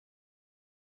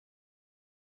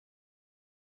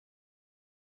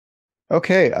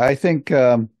Okay, I think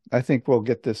we'll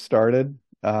get this started.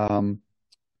 Um,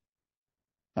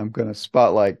 I'm going to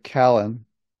spotlight Callan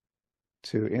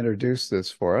to introduce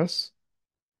this for us.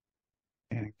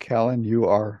 And Callan, you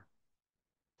are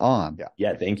on. Yeah.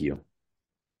 Yeah, thank you.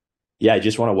 Yeah, I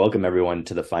just want to welcome everyone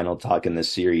to the final talk in this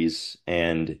series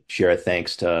and share a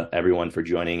thanks to everyone for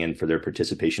joining and for their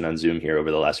participation on Zoom here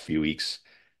over the last few weeks.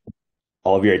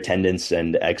 All of your attendance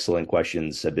and excellent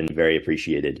questions have been very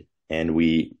appreciated, and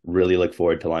we really look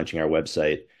forward to launching our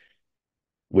website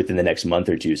within the next month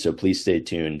or two. So please stay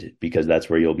tuned because that's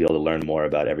where you'll be able to learn more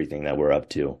about everything that we're up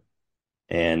to.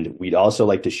 And we'd also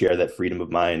like to share that Freedom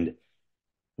of Mind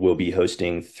will be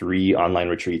hosting 3 online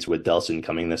retreats with Delson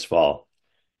coming this fall.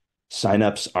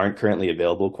 Signups aren't currently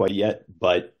available quite yet,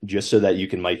 but just so that you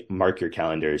can mark your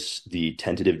calendars, the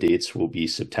tentative dates will be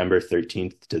September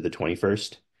 13th to the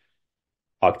 21st,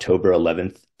 October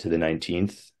 11th to the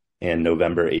 19th, and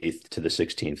November 8th to the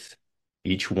 16th.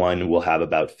 Each one will have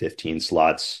about 15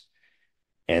 slots,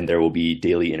 and there will be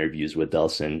daily interviews with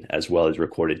Delson, as well as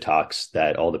recorded talks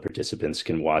that all the participants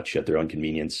can watch at their own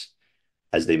convenience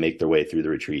as they make their way through the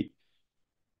retreat.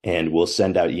 And we'll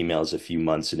send out emails a few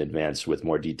months in advance with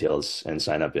more details and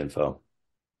sign up info.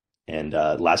 And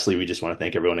lastly, we just want to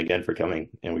thank everyone again for coming,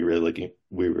 and we really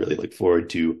look forward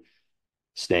to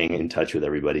staying in touch with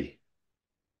everybody.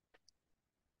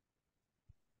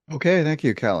 Okay, thank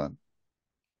you, Callan.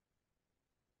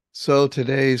 So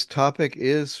today's topic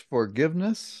is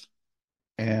forgiveness,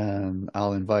 and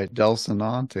I'll invite Delson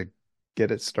on to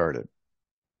get it started.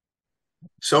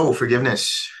 So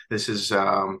forgiveness. This is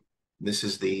the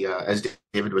as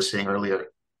David was saying earlier,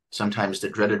 sometimes the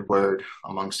dreaded word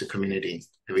amongst the community.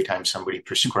 Every time somebody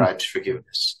prescribes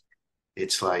forgiveness,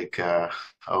 it's like,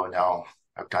 oh no,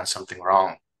 I've done something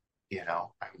wrong.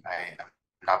 I'm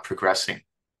not progressing.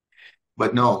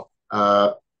 But no,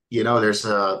 there's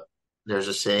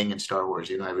a saying in Star Wars.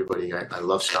 I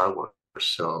love Star Wars.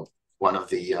 So one of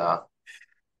the uh,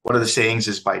 one of the sayings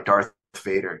is by Darth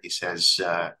Vader. He says,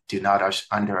 "Do not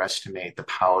underestimate the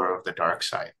power of the dark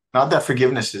side." Not that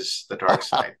forgiveness is the dark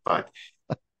side, but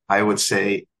I would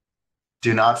say,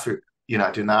 do not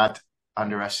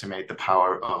underestimate the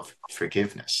power of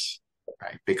forgiveness,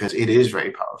 right? Because it is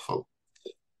very powerful.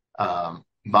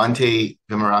 Bhante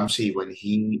Vimaramsi, when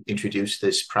he introduced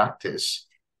this practice,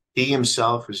 he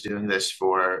himself was doing this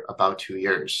for about 2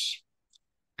 years.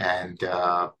 And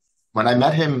when I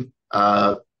met him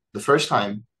the first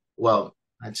time, well,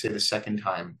 I'd say the second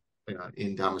time,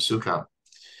 in Dhamma Sukha,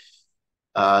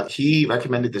 he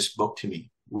recommended this book to me,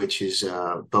 which is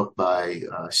a book by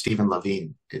Stephen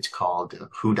Levine. It's called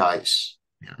Who Dies?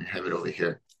 I have it over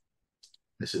here.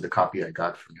 This is the copy I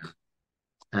got from him.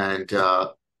 And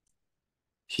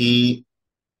he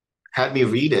had me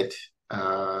read it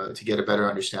to get a better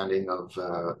understanding of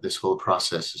this whole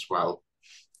process as well.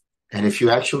 And if you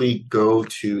actually go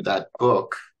to that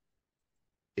book,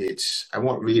 I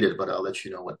won't read it, but I'll let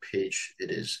you know what page it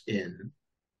is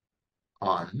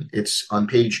on. It's on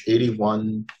page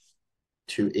 81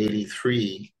 to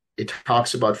 83. It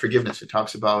talks about forgiveness. It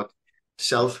talks about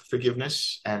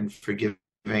self-forgiveness and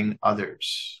forgiving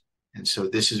others. And so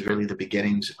this is really the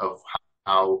beginnings of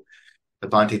how the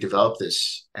Bhante developed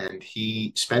this. And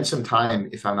he spent some time,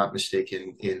 if I'm not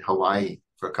mistaken, in Hawaii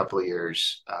for a couple of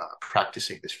years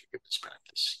practicing this forgiveness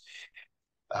practice.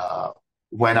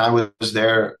 When I was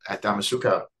there at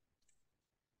Dhammasukha,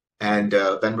 and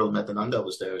Venerable Mettananda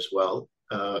was there as well,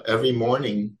 every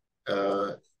morning,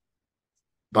 Bhante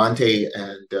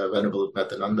and Venerable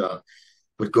Mettananda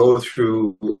would go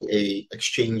through a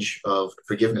exchange of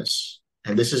forgiveness.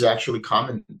 And this is actually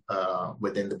common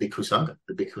within the Bhikkhu Sangha,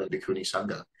 the Bhikkhu and Bhikkhuni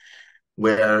Sangha,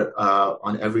 where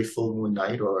on every full moon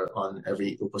night or on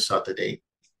every Uposatha day,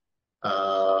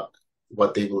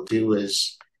 what they will do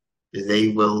is they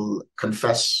will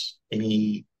confess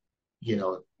any,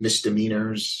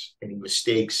 misdemeanors, any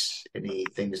mistakes, any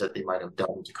things that they might have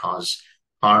done to cause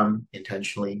harm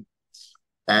intentionally,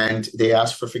 and they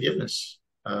ask for forgiveness.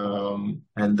 And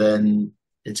then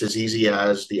it's as easy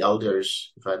as the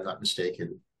elders, if I'm not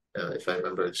mistaken, if I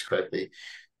remember this correctly,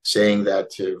 saying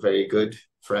that to very good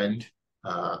friend,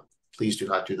 please do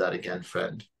not do that again,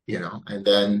 friend. And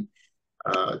then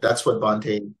that's what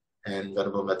Bhante and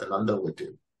Venerable Mettananda would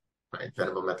do, right?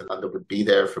 Venerable Mettananda would be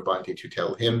there for Bhante to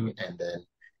tell him, and then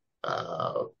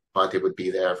Bhante would be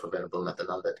there for Venerable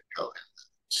Mettananda to tell him.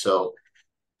 So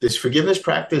this forgiveness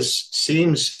practice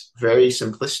seems very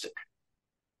simplistic.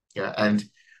 Yeah, and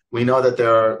we know that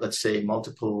there are, let's say,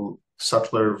 multiple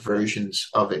subtler versions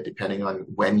of it, depending on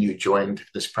when you joined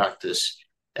this practice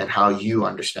and how you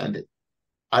understand it.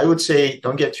 I would say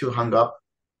don't get too hung up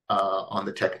on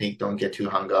the technique. Don't get too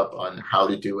hung up on how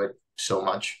to do it so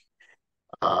much,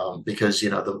 because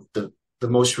the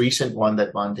most recent one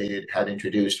that Bhante had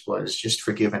introduced was just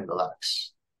forgive and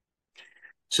relax.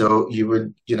 So you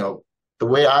would, the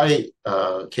way I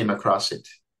came across it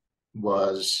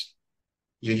was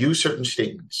you use certain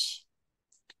statements.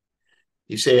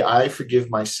 You say, I forgive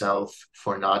myself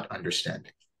for not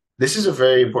understanding. This is a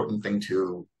very important thing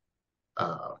to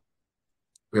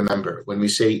remember when we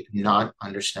say not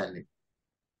understanding.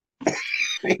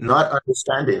 Not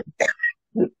understanding.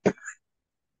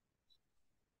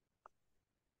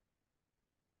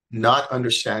 Not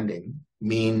understanding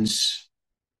means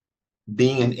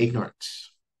being in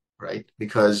ignorance, right?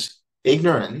 Because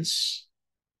ignorance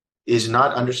is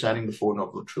not understanding the Four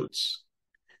Noble Truths.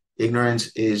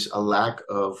 Ignorance is a lack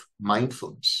of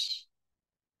mindfulness.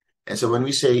 And so when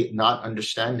we say not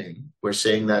understanding, we're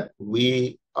saying that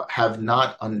we have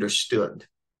not understood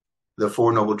the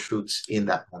Four Noble Truths in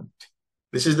that moment.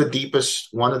 This is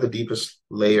one of the deepest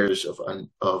layers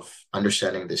of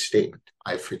understanding this statement.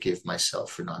 I forgive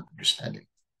myself for not understanding.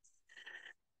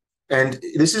 And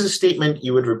this is a statement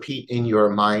you would repeat in your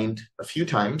mind a few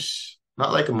times,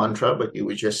 not like a mantra, but you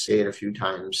would just say it a few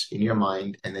times in your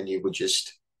mind, and then you would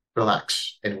just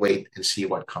relax and wait and see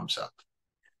what comes up.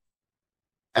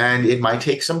 And it might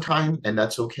take some time, and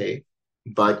that's okay,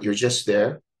 but you're just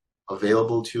there,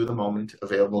 available to the moment,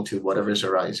 available to whatever is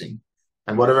arising.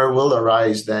 And whatever will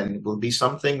arise then will be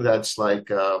something that's like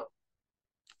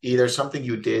either something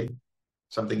you did,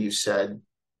 something you said,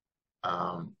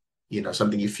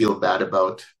 something you feel bad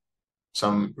about,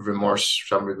 some remorse,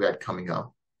 some regret coming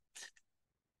up.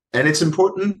 And it's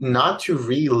important not to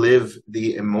relive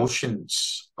the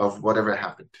emotions of whatever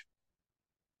happened.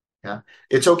 Yeah,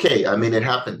 it's okay. I mean, it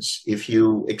happens. If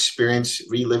you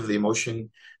relive the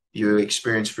emotion, you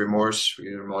experience remorse,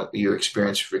 you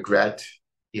experience regret,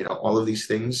 all of these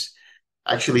things.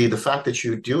 Actually, the fact that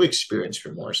you do experience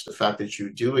remorse, the fact that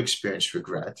you do experience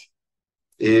regret,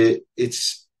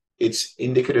 it's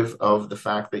indicative of the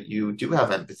fact that you do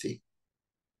have empathy,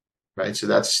 right? So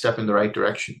that's a step in the right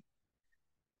direction.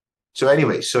 So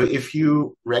anyway, so if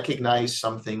you recognize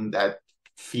something that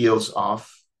feels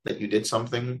off, that you did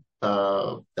something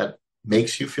that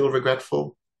makes you feel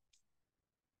regretful,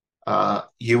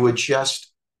 you would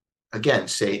just, again,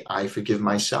 say, I forgive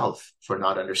myself for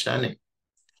not understanding,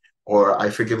 or I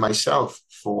forgive myself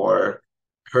for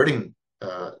hurting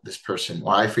this person,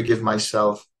 or I forgive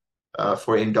myself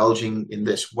for indulging in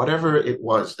this, whatever it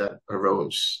was that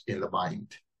arose in the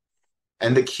mind.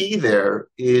 And the key there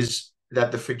is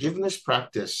that the forgiveness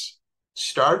practice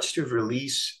starts to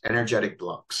release energetic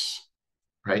blocks,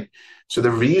 right? So the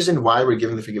reason why we're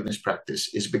giving the forgiveness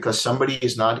practice is because somebody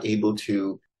is not able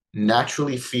to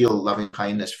naturally feel loving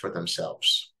kindness for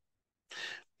themselves.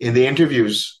 In the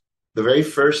interviews, the very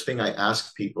first thing I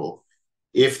ask people,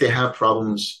 if they have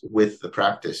problems with the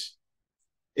practice,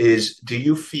 is, do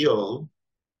you feel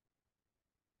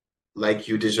like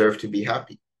you deserve to be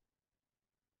happy?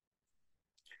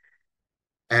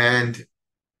 And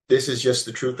this is just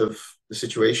the truth of the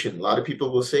situation. A lot of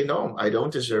people will say, no, I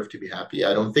don't deserve to be happy.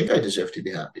 I don't think I deserve to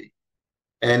be happy.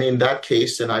 And in that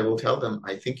case, then I will tell them,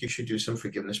 I think you should do some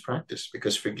forgiveness practice,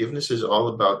 because forgiveness is all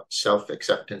about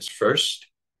self-acceptance first,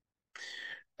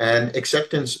 and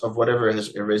acceptance of whatever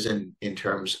has arisen in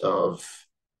terms of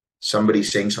somebody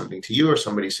saying something to you, or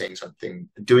somebody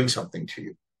doing something to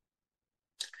you.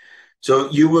 So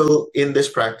you will, in this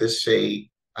practice, say,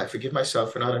 I forgive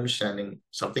myself for not understanding.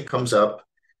 Something comes up,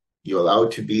 you allow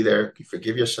it to be there, you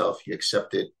forgive yourself, you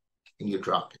accept it, and you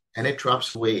drop it. And it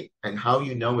drops away. And how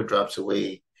you know it drops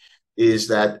away is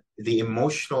that the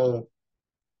emotional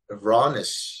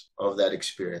rawness of that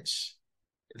experience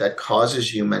that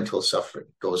causes you mental suffering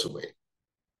goes away.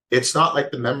 It's not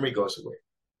like the memory goes away,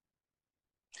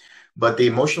 but the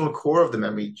emotional core of the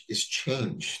memory is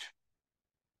changed.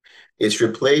 It's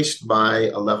replaced by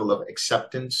a level of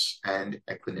acceptance and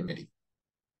equanimity.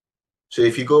 So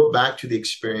if you go back to the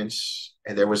experience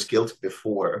and there was guilt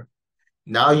before,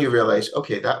 now you realize,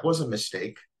 okay, that was a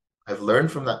mistake. I've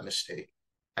learned from that mistake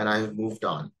and I've moved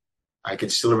on. I can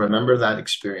still remember that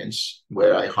experience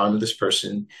where I harmed this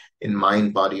person in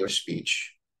mind, body, or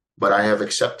speech, but I have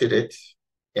accepted it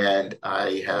and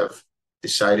I have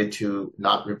decided to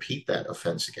not repeat that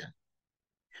offense again.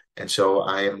 And so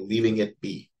I am leaving it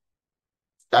be.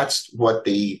 That's what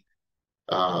the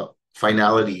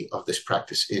finality of this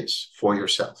practice is for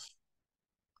yourself.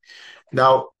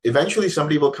 Now, eventually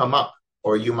somebody will come up,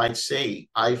 or you might say,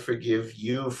 I forgive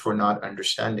you for not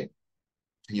understanding.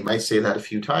 And you might say that a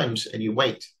few times and you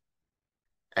wait.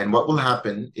 And what will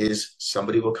happen is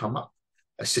somebody will come up.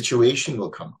 A situation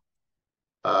will come up.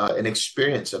 an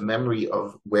experience, a memory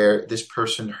of where this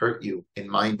person hurt you in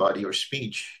mind, body, or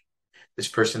speech. This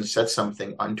person said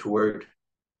something untoward.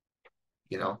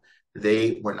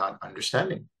 They were not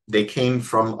understanding. They came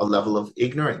from a level of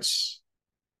ignorance,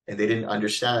 and they didn't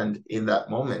understand in that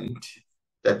moment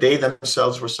that they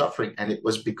themselves were suffering. And it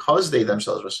was because they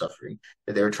themselves were suffering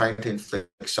that they were trying to inflict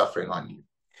suffering on you.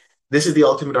 This is the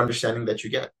ultimate understanding that you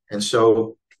get. And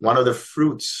so one of the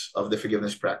fruits of the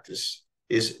forgiveness practice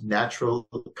is natural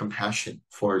compassion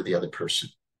for the other person.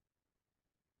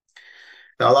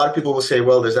 Now, a lot of people will say,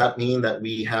 well, does that mean that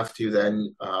we have to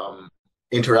then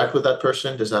interact with that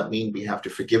person? Does that mean we have to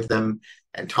forgive them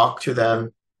and talk to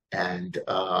them? And,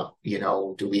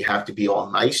 do we have to be all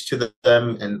nice to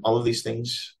them and all of these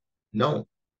things? No.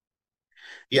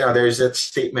 There's that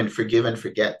statement, forgive and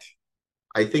forget.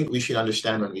 I think we should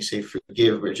understand when we say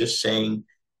forgive, we're just saying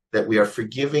that we are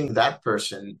forgiving that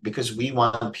person because we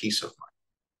want peace of mind.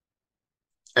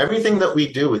 Everything that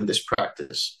we do in this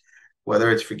practice,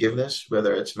 whether it's forgiveness,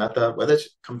 whether it's metta, whether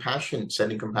it's compassion,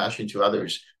 sending compassion to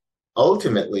others,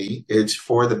 ultimately it's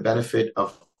for the benefit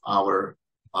of our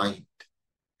mind.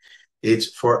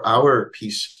 It's for our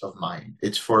peace of mind.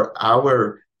 It's for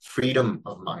our freedom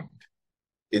of mind.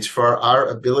 It's for our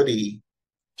ability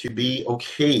to be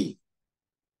okay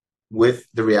with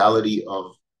the reality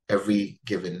of every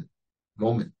given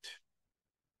moment.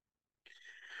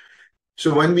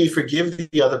 So when we forgive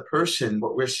the other person,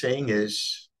 what we're saying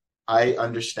is, I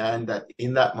understand that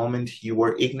in that moment you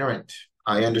were ignorant.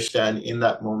 I understand in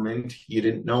that moment you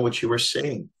didn't know what you were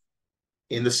saying,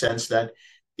 in the sense that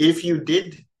if you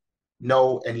did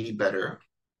know any better,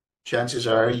 chances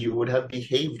are you would have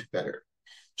behaved better.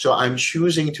 So I'm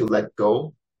choosing to let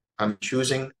go. I'm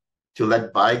choosing to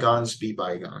let bygones be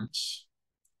bygones.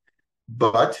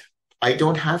 But I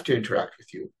don't have to interact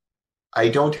with you. I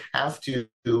don't have to,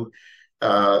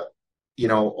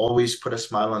 always put a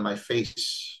smile on my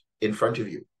face in front of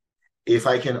you. If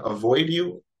I can avoid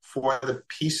you for the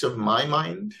peace of my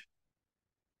mind,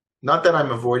 not that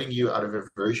I'm avoiding you out of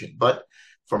aversion, but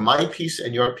for my peace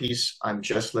and your peace, I'm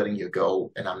just letting you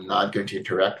go and I'm not going to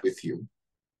interact with you.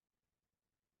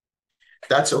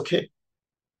 That's okay.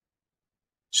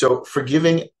 So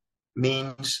forgiving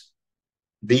means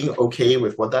being okay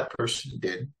with what that person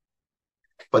did,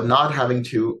 but not having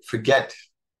to forget.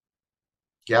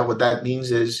 Yeah, what that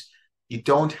means is you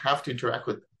don't have to interact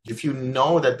with them. If you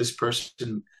know that this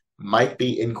person might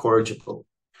be incorrigible,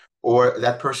 or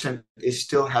that person is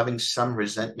still having some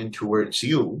resentment towards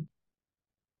you,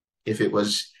 if it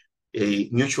was a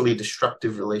mutually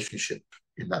destructive relationship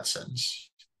in that sense,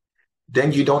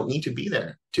 then you don't need to be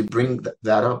there to bring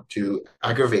that up, to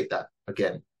aggravate that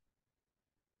again.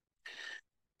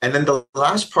 And then the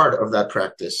last part of that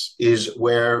practice is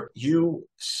where you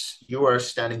are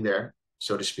standing there,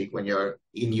 so to speak, when you're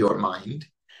in your mind,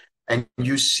 and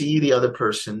you see the other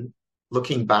person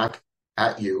looking back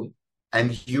at you,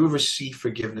 and you receive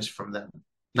forgiveness from them.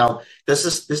 Now,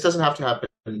 this doesn't have to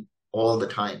happen all the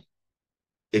time.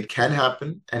 It can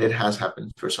happen, and it has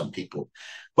happened for some people,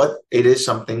 but it is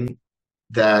something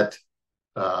that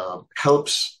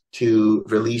helps to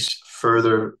release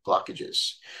further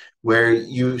blockages, where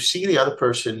you see the other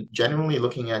person genuinely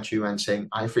looking at you and saying,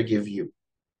 I forgive you.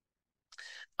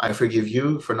 I forgive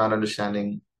you for not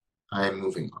understanding. I am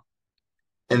moving on.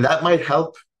 And that might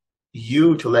help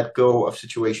you to let go of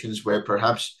situations where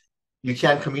perhaps you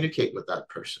can't communicate with that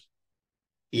person,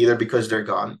 either because they're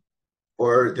gone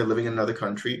or they're living in another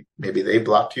country. Maybe they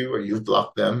blocked you or you've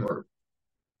blocked them or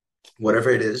whatever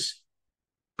it is.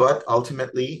 But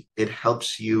ultimately, it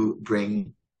helps you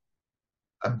bring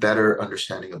a better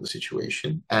understanding of the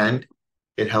situation, and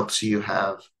it helps you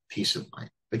have peace of mind.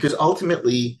 Because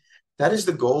ultimately, that is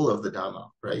the goal of the Dhamma,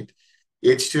 right?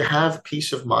 It's to have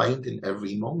peace of mind in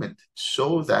every moment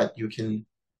so that you can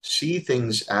see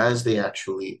things as they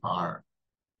actually are.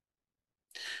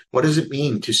 What does it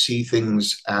mean to see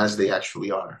things as they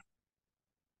actually are?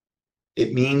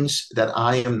 It means that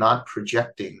I am not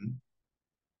projecting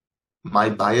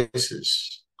my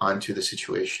biases onto the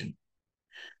situation.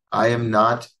 I am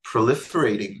not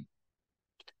proliferating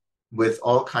with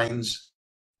all kinds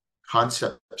of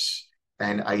concepts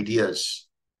and ideas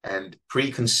and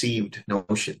preconceived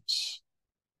notions.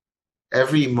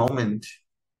 Every moment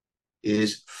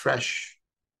is fresh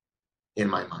in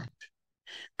my mind.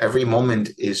 Every moment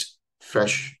is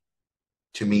fresh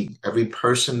to me. Every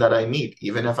person that I meet,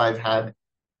 even if I've had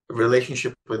a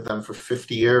relationship with them for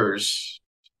 50 years,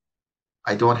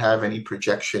 I don't have any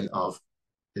projection of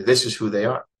this is who they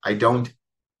are. I don't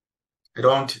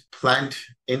plant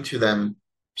into them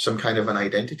some kind of an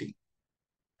identity.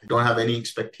 I don't have any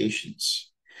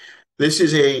expectations. This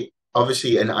is a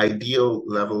obviously an ideal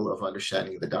level of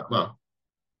understanding the Dhamma,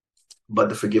 but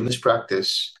the forgiveness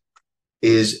practice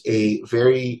is a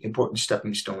very important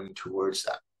stepping stone towards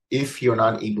that if you're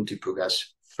not able to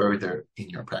progress further in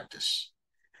your practice.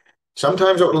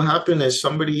 Sometimes what will happen is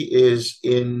somebody is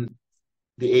in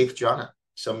the eighth jhana.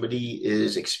 Somebody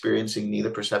is experiencing neither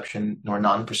perception nor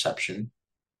non-perception,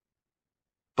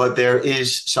 but there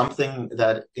is something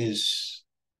that is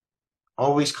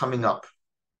always coming up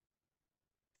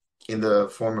in the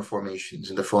form of formations,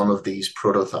 in the form of these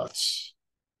proto-thoughts.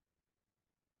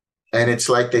 And it's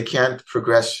like they can't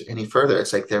progress any further.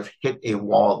 It's like they've hit a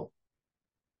wall.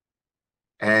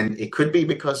 And it could be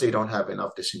because they don't have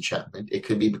enough disenchantment. It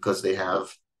could be because they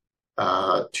have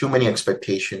too many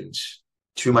expectations,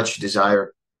 too much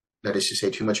desire, that is to say,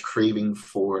 too much craving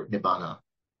for nibbana.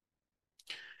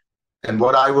 And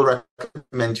what I will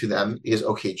recommend to them is,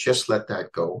 okay, just let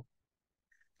that go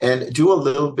and do a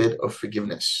little bit of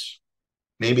forgiveness,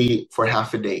 maybe for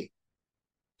half a day.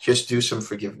 Just do some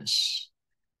forgiveness.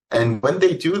 And when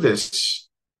they do this,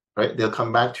 right, they'll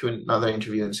come back to another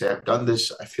interview and say, I've done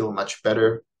this, I feel much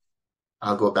better.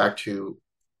 I'll go back to,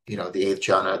 the eighth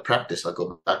jhana practice. I'll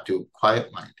go back to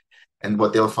quiet mind. And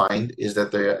what they'll find is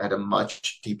that they're at a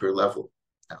much deeper level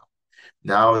now.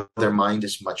 Now their mind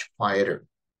is much quieter.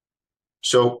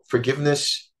 So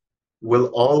forgiveness will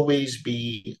always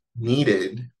be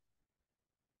needed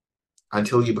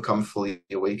until you become fully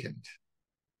awakened,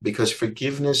 because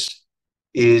forgiveness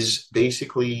is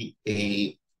basically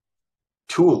a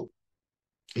tool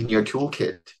in your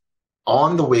toolkit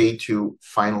on the way to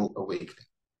final awakening.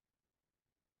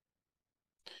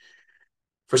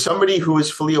 For somebody who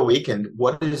is fully awakened,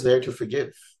 what is there to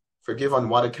forgive? Forgive on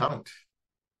what account?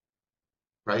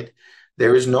 Right?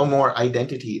 There is no more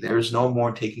identity. There is no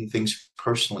more taking things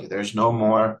personally. There's no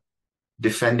more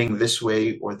defending this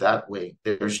way or that way.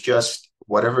 There's just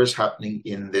whatever is happening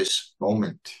in this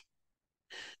moment.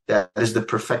 That is the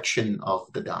perfection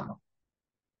of the Dhamma.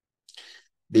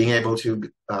 Being able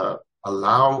to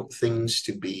allow things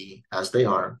to be as they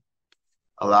are,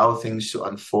 allow things to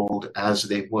unfold as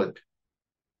they would.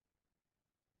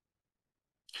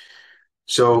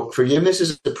 So forgiveness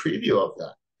is a preview of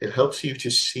that. It helps you to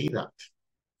see that.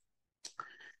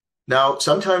 Now,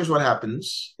 sometimes what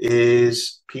happens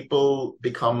is people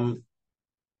become,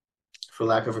 for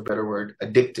lack of a better word,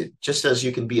 addicted. Just as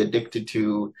you can be addicted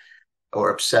to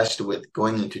or obsessed with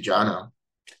going into jhana.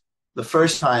 The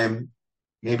first time,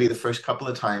 maybe the first couple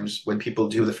of times when people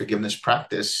do the forgiveness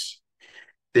practice,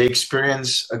 they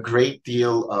experience a great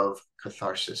deal of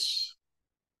catharsis.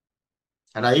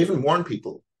 And I even warn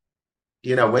people,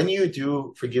 when you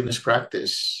do forgiveness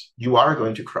practice, you are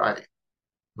going to cry.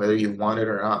 Whether you want it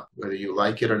or not, whether you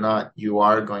like it or not, you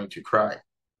are going to cry.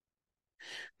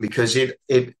 Because it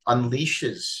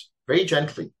unleashes very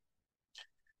gently.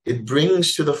 It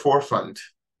brings to the forefront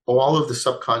all of the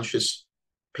subconscious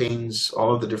pains,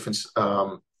 all of the different,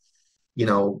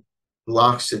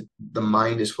 blocks that the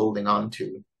mind is holding on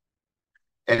to.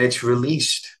 And it's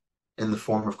released in the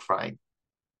form of crying.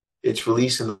 It's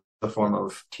released in the form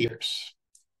of tears.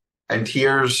 And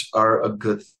tears are a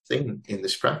good thing in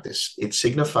this practice. It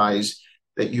signifies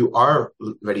that you are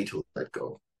ready to let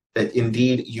go, that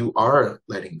indeed you are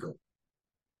letting go.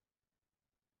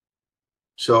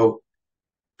 So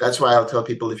that's why I'll tell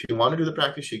people, if you want to do the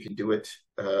practice, you can do it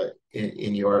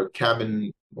in your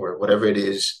cabin or whatever it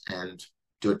is, and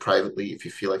do it privately. If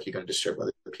you feel like you're going to disturb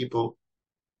other people,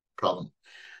 problem.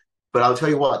 But I'll tell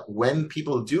you what, when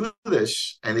people do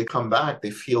this and they come back,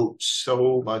 they feel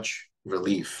so much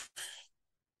relief.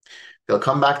 They'll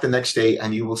come back the next day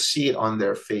and you will see it on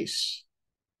their face.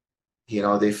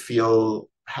 They feel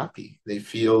happy. They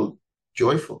feel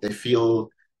joyful. They feel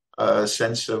a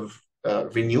sense of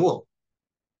renewal,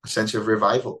 a sense of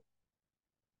revival.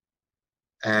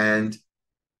 And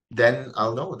then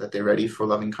I'll know that they're ready for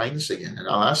loving kindness again. And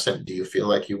I'll ask them, do you feel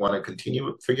like you want to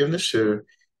continue forgiveness, or do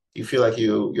you feel like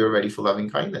you're ready for loving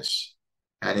kindness?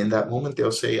 And in that moment,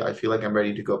 they'll say, I feel like I'm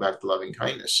ready to go back to loving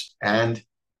kindness. And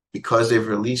because they've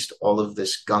released all of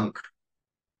this gunk,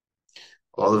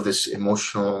 all of this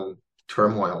emotional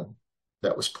turmoil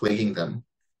that was plaguing them,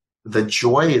 the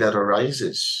joy that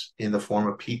arises in the form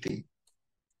of piti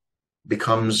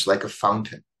becomes like a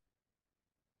fountain.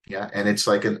 Yeah, and it's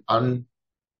like an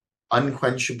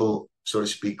unquenchable, so to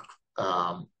speak,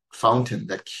 fountain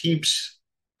that keeps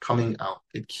coming out.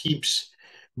 It keeps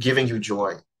giving you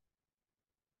joy.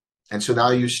 And so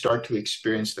now you start to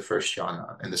experience the first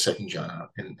jhana and the second jhana,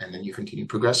 and then you continue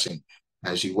progressing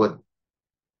as you would.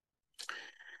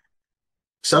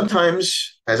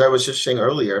 Sometimes, as I was just saying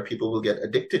earlier, people will get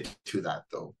addicted to that,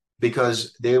 though,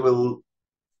 because they will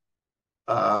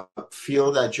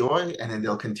feel that joy, and then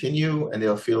they'll continue, and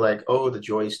they'll feel like, oh, the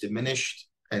joy is diminished,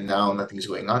 and now nothing's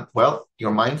going on. Well,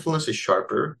 your mindfulness is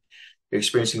sharper. You're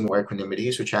experiencing more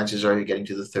equanimity, so chances are you're getting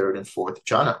to the third and fourth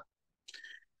jhana.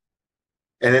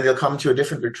 And then they'll come to a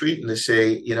different retreat and they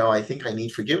say, I think I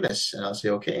need forgiveness. And I'll say,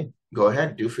 okay, go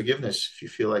ahead, do forgiveness. If you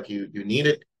feel like you need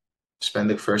it, spend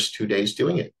the first 2 days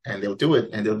doing it. And they'll do it.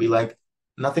 And they'll be like,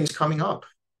 nothing's coming up.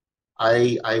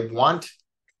 I want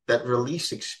that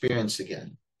release experience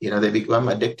again. They become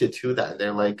addicted to that.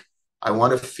 They're like, I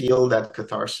want to feel that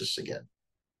catharsis again.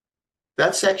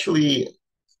 That's actually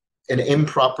an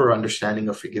improper understanding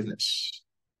of forgiveness.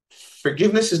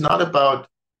 Forgiveness is not about,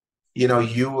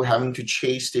 you having to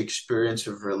chase the experience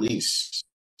of release.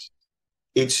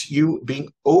 It's you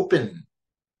being open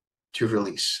to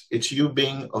release. It's you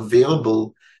being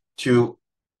available to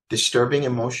disturbing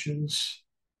emotions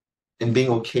and being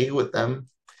okay with them.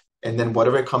 And then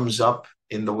whatever comes up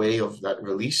in the way of that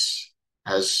release,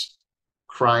 as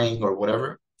crying or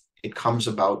whatever, it comes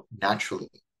about naturally.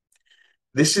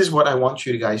 This is what I want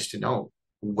you guys to know.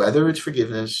 Whether it's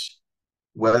forgiveness,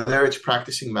 whether it's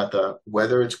practicing metta,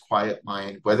 whether it's quiet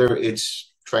mind, whether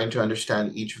it's trying to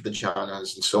understand each of the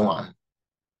jhanas and so on,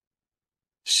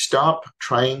 stop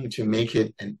trying to make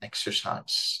it an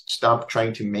exercise. Stop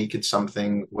trying to make it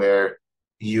something where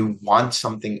you want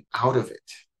something out of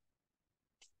it.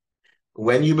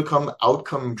 When you become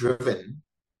outcome driven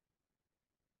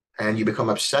and you become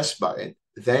obsessed by it,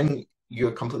 then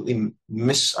you're completely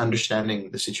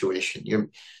misunderstanding the situation. You're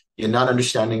not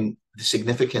understanding the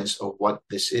significance of what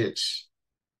this is.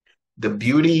 The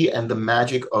beauty and the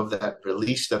magic of that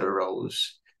release that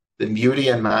arose, the beauty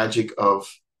and magic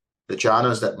of the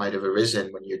jhanas that might have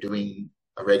arisen when you're doing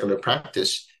a regular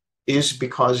practice, is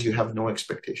because you have no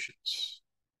expectations.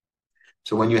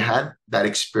 So when you had that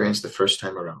experience the first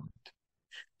time around,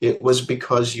 it was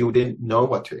because you didn't know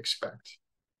what to expect.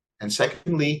 And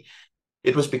secondly,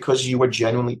 it was because you were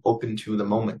genuinely open to the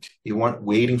moment. You weren't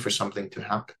waiting for something to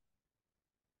happen.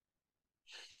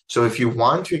 So if you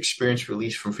want to experience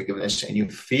release from forgiveness and you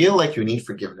feel like you need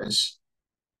forgiveness,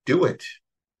 do it.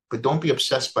 But don't be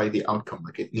obsessed by the outcome.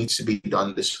 Like, it needs to be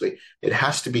done this way. It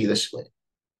has to be this way.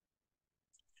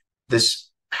 This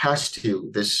has to,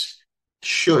 this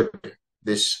should,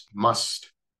 this must.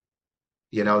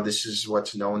 This is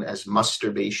what's known as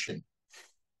masturbation.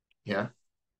 Yeah.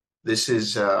 This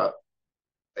is a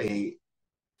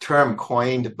term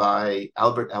coined by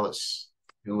Albert Ellis,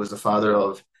 who was the father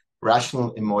of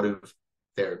rational emotive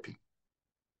therapy.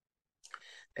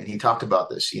 And he talked about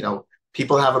this.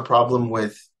 People have a problem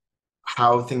with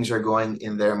how things are going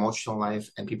in their emotional life,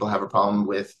 and people have a problem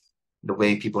with the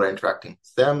way people are interacting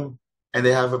with them, and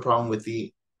they have a problem with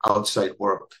the outside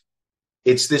world.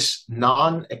 It's this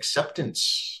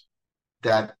non-acceptance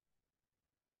that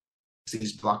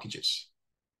these blockages.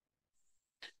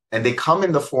 And they come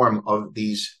in the form of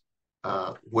these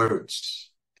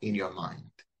words in your mind.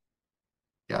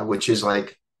 Yeah, which is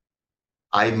like,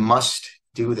 I must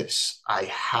do this. I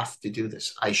have to do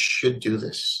this. I should do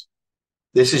this.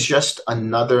 This is just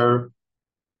another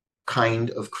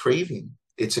kind of craving.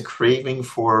 It's a craving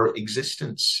for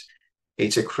existence.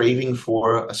 It's a craving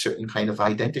for a certain kind of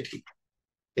identity.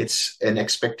 It's an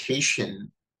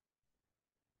expectation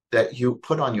that you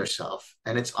put on yourself,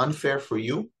 and it's unfair for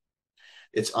you.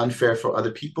 It's unfair for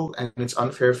other people, and it's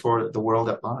unfair for the world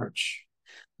at large,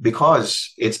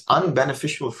 because it's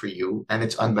unbeneficial for you and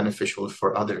it's unbeneficial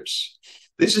for others.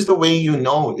 This is the way you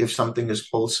know if something is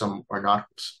wholesome or not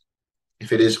wholesome.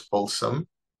 If it is wholesome,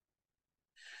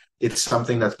 it's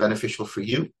something that's beneficial for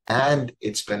you and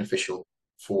it's beneficial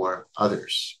for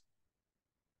others.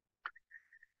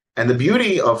 And the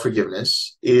beauty of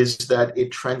forgiveness is that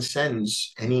it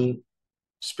transcends any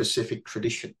specific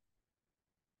tradition.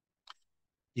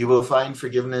 You will find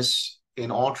forgiveness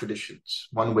in all traditions,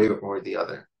 one way or the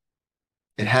other.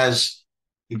 It has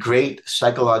great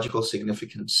psychological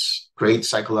significance, great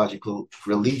psychological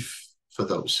relief for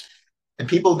those. And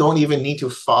people don't even need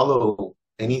to follow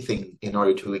anything in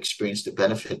order to experience the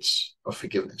benefits of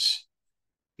forgiveness.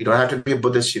 You don't have to be a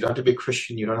Buddhist, you don't have to be a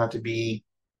Christian, you don't have to be,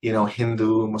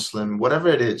 Hindu, Muslim, whatever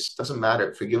it is, doesn't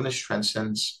matter. Forgiveness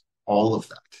transcends all of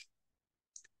that.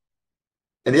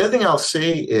 And the other thing I'll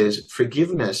say is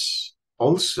forgiveness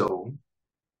also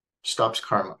stops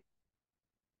karma.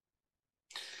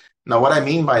 Now, what I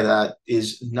mean by that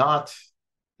is not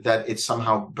that it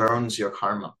somehow burns your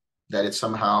karma, that it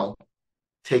somehow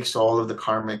takes all of the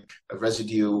karmic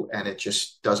residue and it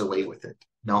just does away with it.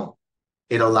 No,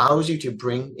 it allows you to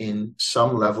bring in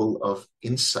some level of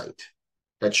insight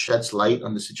that sheds light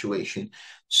on the situation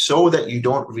so that you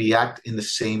don't react in the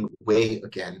same way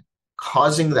again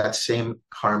causing that same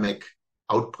karmic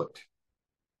output.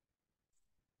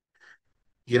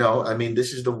 I mean,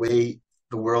 this is the way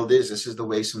the world is. This is the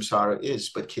way samsara is.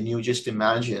 But can you just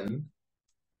imagine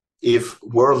if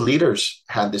world leaders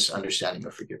had this understanding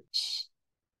of forgiveness?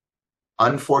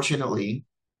 Unfortunately,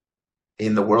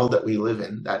 in the world that we live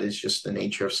in, that is just the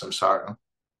nature of samsara.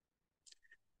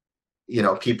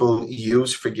 People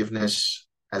use forgiveness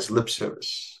as lip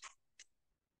service.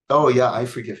 Oh yeah, I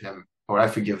forgive him, or I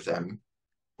forgive them,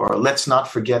 or let's not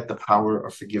forget the power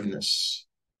of forgiveness.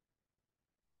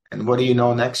 And what do you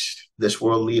know next? This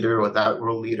world leader or that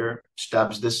world leader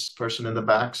stabs this person in the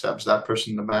back, stabs that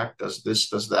person in the back, does this,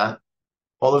 does that.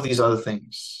 All of these other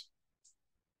things.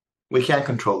 We can't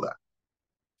control that.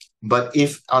 But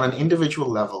if on an individual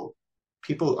level,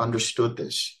 people understood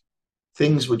this,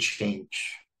 things would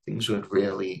change. Things would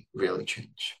really, really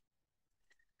change.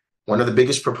 One of the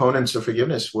biggest proponents of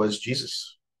forgiveness was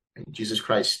Jesus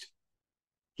Christ.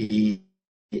 He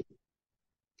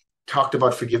talked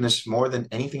about forgiveness more than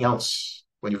anything else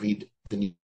when you read the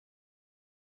New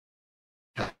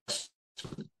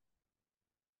Testament.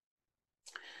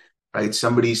 Right?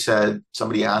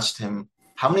 Somebody asked him,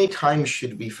 how many times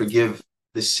should we forgive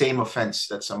the same offense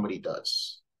that somebody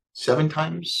does? 7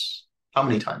 times? How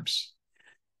many times?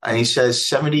 And he says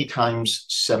 70 times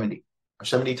 70, or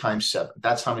 70 times 7.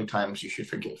 That's how many times you should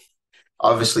forgive.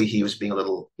 Obviously, he was being a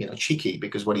little, cheeky,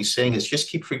 because what he's saying is just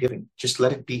keep forgiving. Just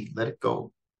let it be. Let it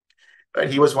go. Right?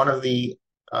 He was one of the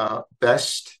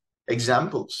best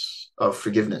examples of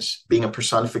forgiveness, being a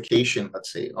personification,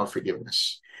 let's say, of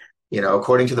forgiveness.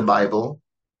 According to the Bible,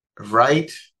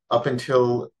 right up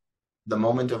until the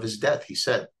moment of his death, he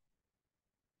said,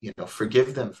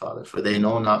 forgive them, Father, for they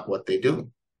know not what they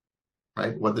do.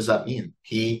 Right? What does that mean?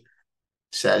 He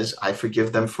says, I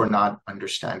forgive them for not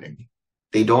understanding.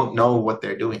 They don't know what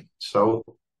they're doing, so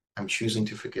I'm choosing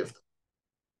to forgive them.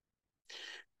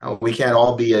 Now, we can't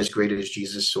all be as great as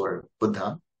Jesus or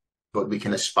Buddha, but we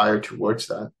can aspire towards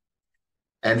that.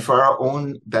 And for our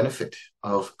own benefit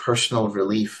of personal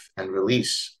relief and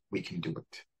release, we can do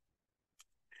it.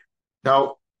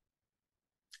 Now,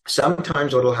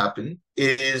 sometimes what will happen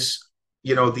is,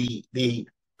 the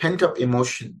pent-up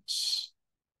emotions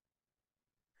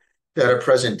that are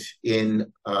present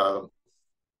in,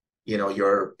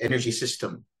 your energy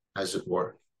system, as it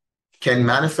were, can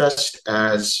manifest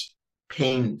as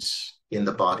pains in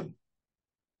the body.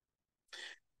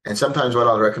 And sometimes what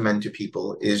I'll recommend to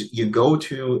people is you go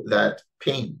to that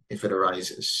pain if it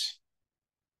arises,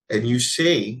 and you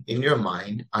say in your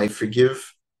mind, I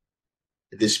forgive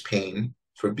this pain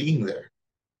for being there.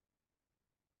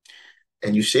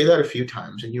 And you say that a few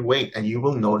times and you wait, and you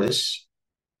will notice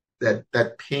that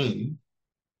that pain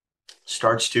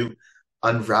starts to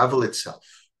unravel itself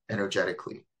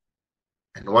energetically.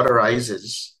 And what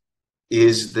arises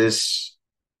is this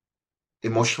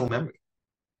emotional memory.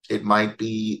 It might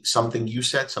be something you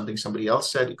said, something somebody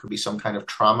else said. It could be some kind of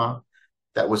trauma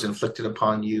that was inflicted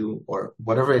upon you, or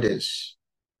whatever it is.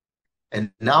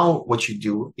 And now what you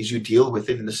do is you deal with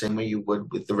it in the same way you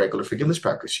would with the regular forgiveness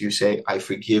practice. You say, I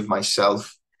forgive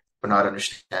myself for not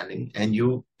understanding, and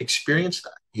you experience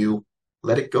that. You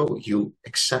let it go. You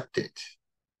accept it.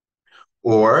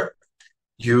 Or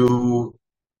you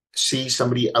see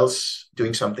somebody else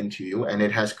doing something to you, and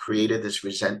it has created this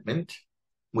resentment,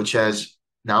 which has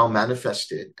now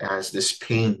manifested as this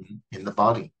pain in the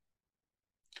body.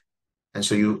 And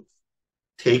so you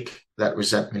take that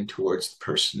resentment towards the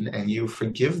person and you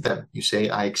forgive them. You say,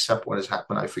 I accept what has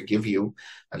happened. I forgive you.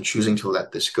 I'm choosing to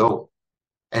let this go.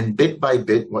 And bit by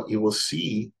bit, what you will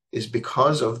see is,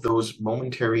 because of those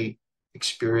momentary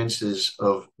experiences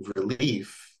of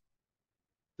relief,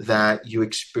 that you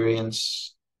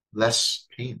experience less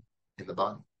pain in the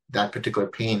body. That particular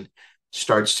pain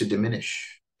starts to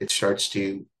diminish. It starts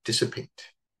to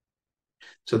dissipate.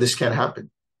 So this can happen,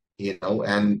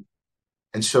 and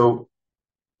so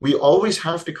we always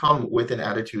have to come with an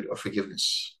attitude of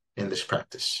forgiveness in this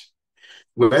practice.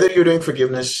 Whether you're doing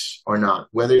forgiveness or not,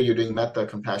 whether you're doing metta,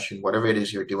 compassion, whatever it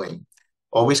is you're doing,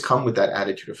 always come with that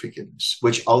attitude of forgiveness,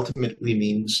 which ultimately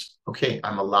means, okay,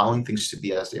 I'm allowing things to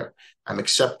be as they are. I'm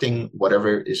accepting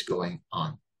whatever is going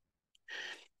on.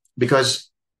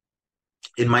 Because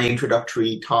in my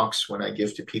introductory talks, when I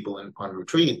give to people on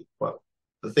retreat, well,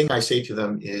 the thing I say to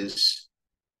them is,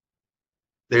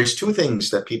 there's 2 things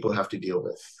that people have to deal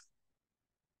with.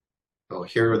 Oh,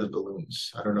 here are the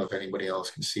balloons. I don't know if anybody else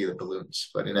can see the balloons,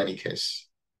 but in any case,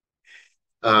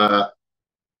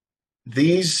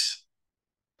 these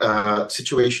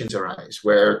situations arise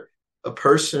where a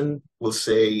person will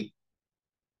say,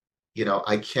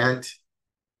 I can't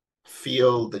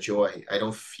feel the joy. I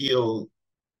don't feel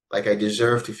like I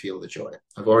deserve to feel the joy.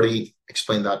 I've already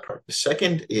explained that part. The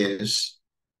second is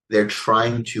they're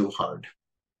trying too hard.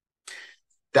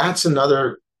 That's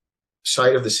another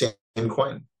side of the same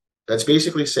coin. That's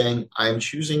basically saying I'm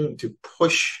choosing to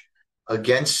push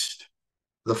against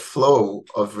the flow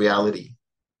of reality.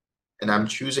 And I'm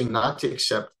choosing not to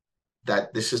accept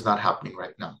that this is not happening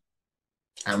right now.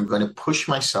 I'm going to push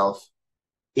myself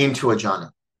into a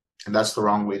jhana. And that's the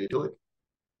wrong way to do it.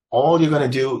 All you're going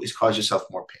to do is cause yourself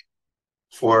more pain.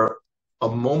 For a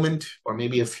moment or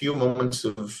maybe a few moments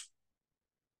of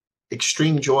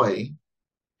extreme joy,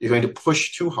 you're going to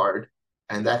push too hard,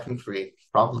 and that can create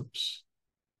problems.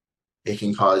 It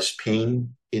can cause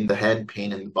pain in the head,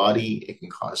 pain in the body. It can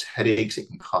cause headaches. It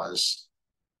can cause,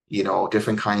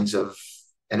 different kinds of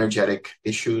energetic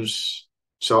issues.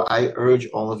 So I urge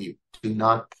all of you, do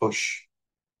not push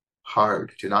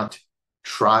hard. Do not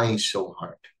try so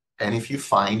hard. And if you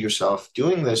find yourself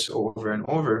doing this over and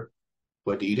over,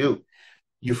 what do?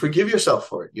 You forgive yourself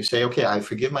for it. You say, okay, I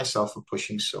forgive myself for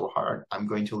pushing so hard. I'm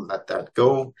going to let that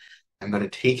go. I'm going to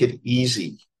take it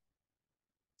easy.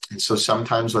 And so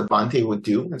sometimes what Bhante would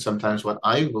do, and sometimes what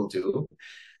I will do,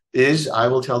 is I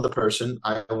will tell the person,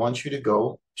 I want you to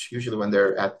go, usually when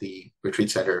they're at the retreat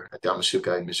center at Dhamma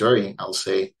Sukha in Missouri, I'll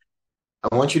say,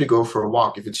 I want you to go for a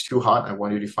walk. If it's too hot, I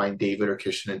want you to find David or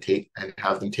Krishna and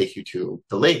have them take you to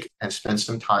the lake and spend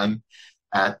some time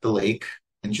at the lake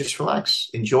and just relax.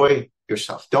 Enjoy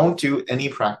yourself. Don't do any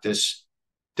practice.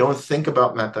 Don't think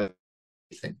about metta.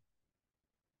 Anything.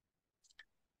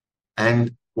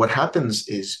 And what happens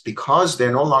is because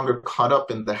they're no longer caught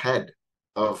up in the head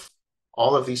of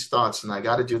all of these thoughts, and I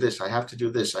got to do this, I have to do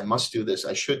this, I must do this,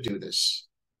 I should do this,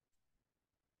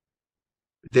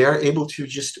 they're able to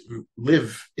just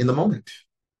live in the moment.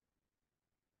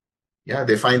 Yeah,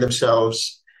 they find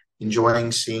themselves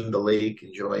enjoying seeing the lake,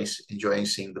 enjoying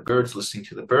seeing the birds, listening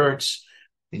to the birds,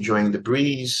 enjoying the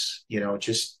breeze,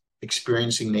 just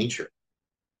experiencing nature.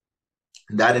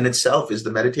 And that in itself is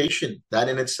the meditation. That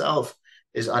in itself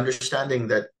is understanding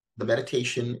that the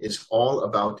meditation is all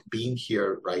about being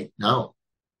here right now.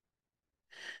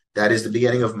 That is the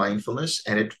beginning of mindfulness,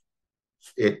 and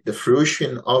the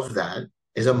fruition of that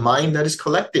is a mind that is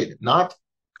collected, not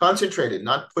concentrated,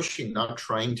 not pushing, not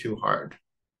trying too hard.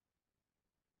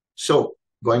 So,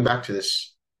 going back to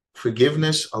this,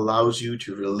 forgiveness allows you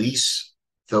to release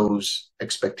those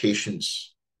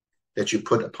expectations that you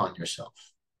put upon yourself.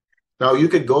 Now, you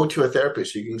could go to a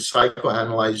therapist. You can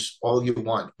psychoanalyze all you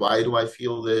want. Why do I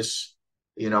feel this?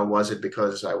 Was it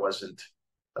because I wasn't,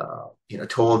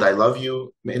 told I love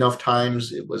you enough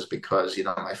times? It was because,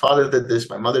 my father did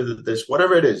this, my mother did this,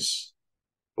 whatever it is.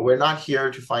 But we're not here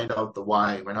to find out the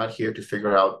why. We're not here to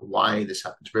figure out why this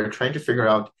happens. We're trying to figure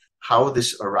out how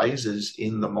this arises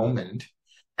in the moment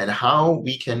and how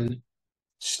we can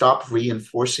stop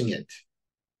reinforcing it,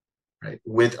 right,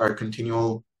 with our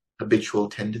continual habitual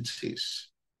tendencies.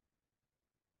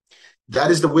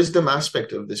 That is the wisdom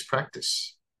aspect of this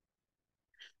practice.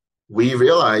 We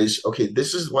realize, okay,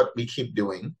 this is what we keep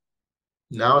doing.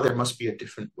 Now there must be a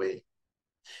different way.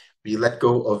 We let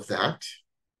go of that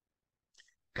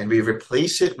and we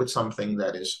replace it with something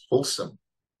that is wholesome.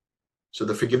 So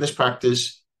the forgiveness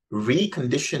practice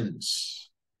reconditions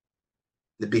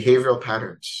the behavioral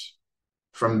patterns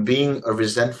from being a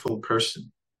resentful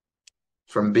person,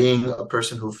 from being a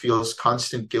person who feels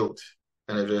constant guilt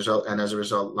and as a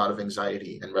result, a lot of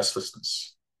anxiety and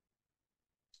restlessness,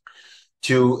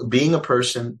 to being a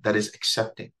person that is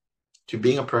accepting, to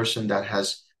being a person that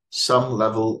has some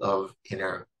level of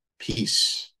inner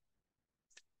peace.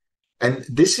 And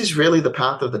this is really the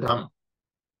path of the Dhamma.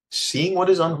 Seeing what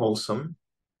is unwholesome,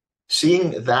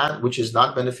 seeing that which is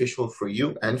not beneficial for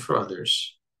you and for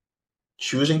others,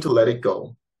 choosing to let it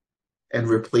go, and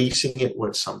replacing it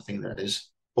with something that is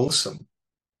wholesome.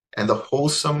 And the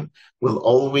wholesome will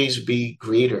always be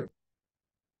greater,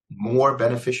 more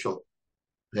beneficial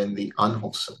than the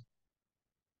unwholesome.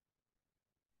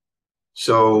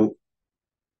 So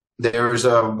there's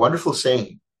a wonderful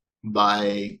saying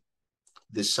by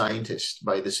this scientist,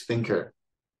 by this thinker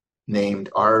named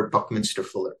R. Buckminster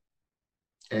Fuller.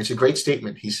 And it's a great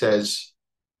statement. He says,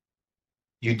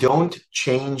 you don't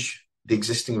change the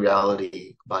existing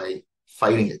reality by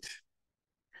fighting it.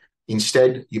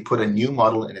 Instead, you put a new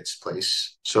model in its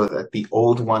place so that the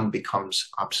old one becomes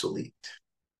obsolete.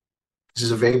 This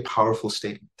is a very powerful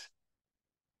statement.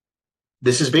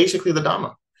 This is basically the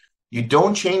Dhamma. You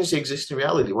don't change the existing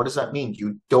reality. What does that mean?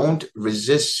 You don't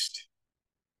resist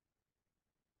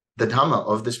the Dhamma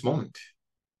of this moment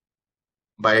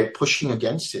by pushing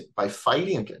against it, by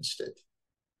fighting against it.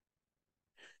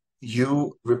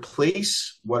 you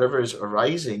replace whatever is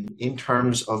arising in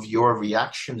terms of your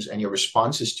reactions and your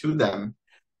responses to them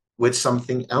with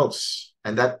something else.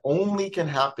 And that only can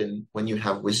happen when you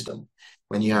have wisdom,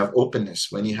 when you have openness,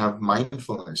 when you have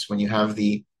mindfulness, when you have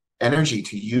the energy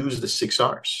to use the 6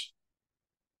 Rs.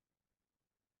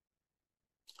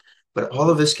 But all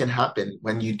of this can happen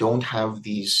when you don't have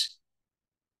these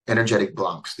energetic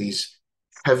blocks, these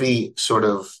heavy sort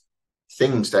of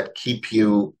things that keep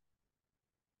you,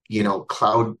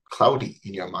 cloudy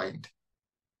in your mind,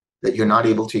 that you're not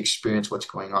able to experience what's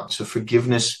going on. So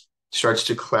forgiveness starts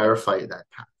to clarify that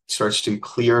path, starts to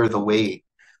clear the way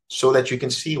so that you can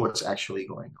see what's actually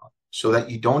going on, so that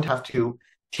you don't have to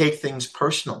take things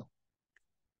personal.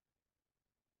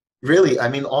 Really, I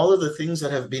mean, all of the things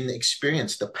that have been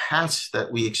experienced, the past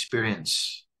that we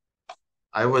experience.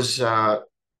 I was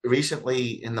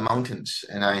recently in the mountains,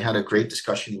 and I had a great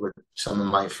discussion with some of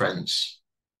my friends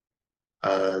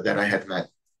that I had met.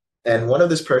 And one of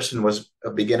this person was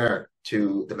a beginner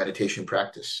to the meditation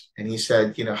practice. And he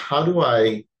said, how do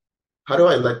I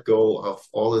let go of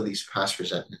all of these past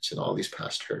resentments and all these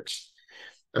past hurts?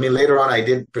 I mean, later on, I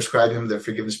did prescribe him the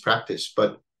forgiveness practice,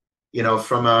 but,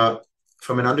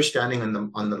 from an understanding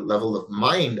on the level of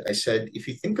mind, I said, if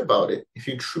you think about it, if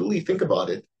you truly think about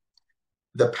it,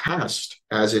 the past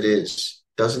as it is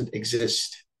doesn't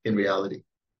exist in reality.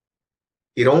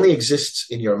 It only exists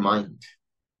in your mind.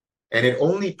 And it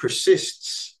only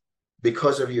persists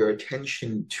because of your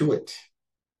attention to it.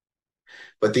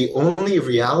 But the only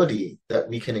reality that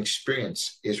we can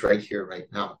experience is right here, right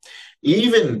now.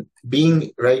 Even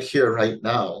being right here, right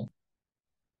now,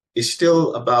 is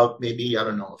still about maybe, I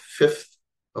don't know, a fifth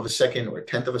of a second or a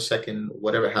tenth of a second,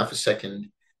 whatever, half a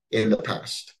second in the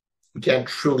past. We can't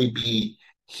truly be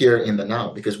here in the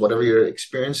now, because whatever you're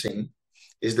experiencing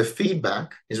is the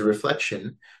feedback, is a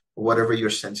reflection of whatever your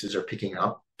senses are picking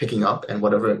up and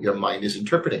whatever your mind is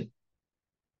interpreting.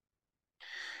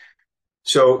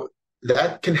 So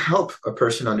that can help a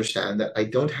person understand that I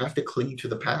don't have to cling to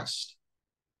the past.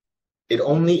 It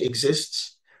only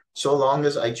exists so long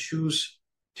as I choose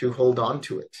to hold on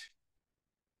to it.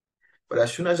 But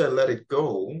as soon as I let it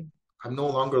go, I'm no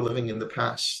longer living in the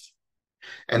past.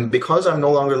 And because I'm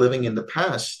no longer living in the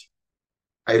past,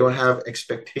 I don't have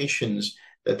expectations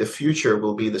that the future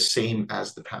will be the same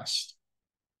as the past.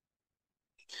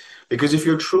 Because if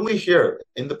you're truly here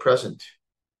in the present,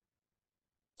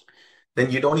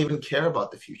 then you don't even care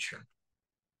about the future.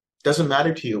 It doesn't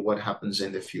matter to you what happens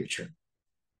in the future.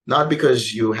 Not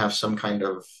because you have some kind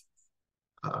of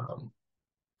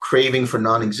craving for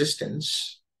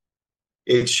non-existence.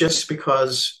 It's just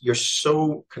because you're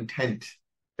so content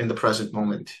in the present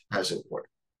moment, as it were.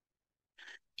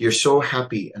 You're so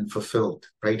happy and fulfilled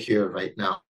right here, right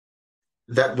now,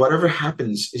 that whatever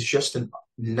happens is just a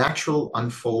natural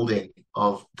unfolding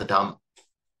of the Dhamma.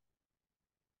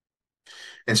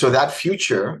 And so that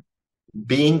future,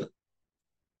 being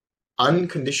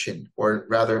unconditioned, or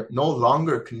rather no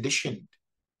longer conditioned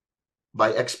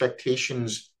by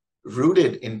expectations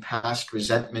rooted in past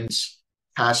resentments,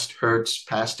 past hurts,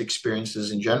 past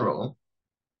experiences in general,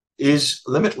 is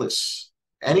limitless.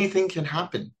 Anything can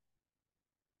happen,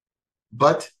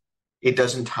 but it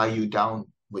doesn't tie you down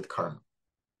with karma.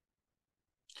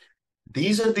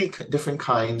 These are the different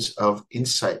kinds of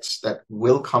insights that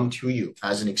will come to you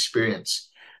as an experience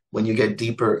when you get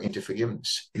deeper into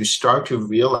forgiveness. You start to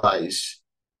realize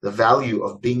the value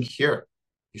of being here.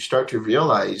 You start to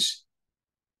realize,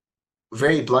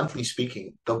 very bluntly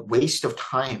speaking, the waste of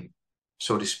time,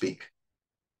 so to speak,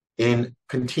 in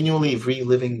continually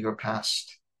reliving your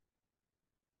past.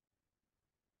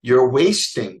 You're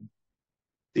wasting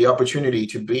the opportunity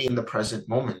to be in the present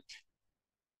moment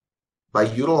by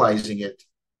utilizing it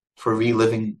for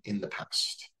reliving in the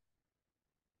past.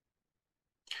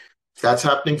 If that's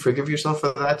happening, forgive yourself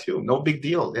for that too. No big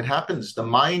deal. It happens. The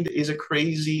mind is a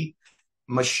crazy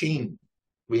machine.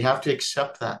 We have to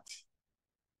accept that.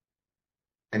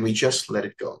 And we just let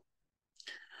it go.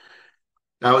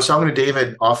 Now, I was talking to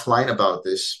David offline about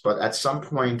this, but at some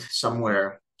point,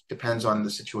 somewhere, depends on the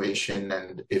situation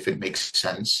and if it makes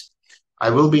sense,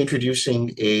 I will be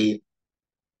introducing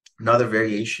another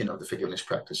variation of the forgiveness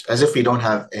practice, as if we don't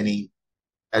have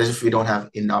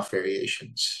enough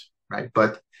variations, right?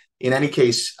 But in any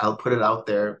case, I'll put it out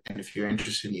there, and if you're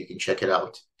interested, you can check it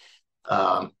out.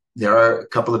 There are a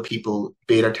couple of people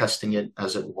beta testing it,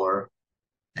 as it were,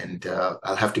 and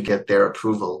I'll have to get their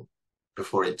approval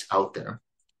before it's out there.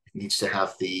 It needs to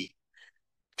have the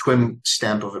TWIM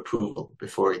stamp of approval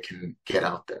before it can get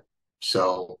out there.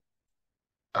 So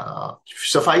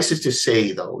suffice it to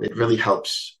say, though, it really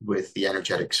helps with the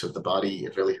energetics of the body.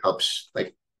 It really helps,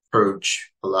 like,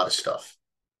 purge a lot of stuff.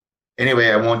 Anyway,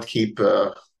 I won't keep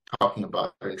talking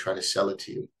about it and try to sell it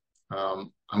to you.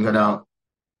 I'm going to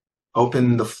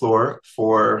open the floor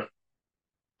for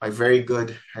my very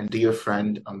good and dear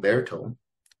friend Umberto,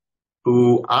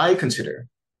 who I consider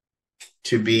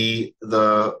to be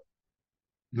the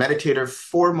meditator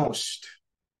foremost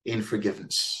in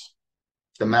forgiveness,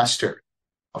 the master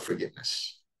of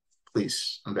forgiveness.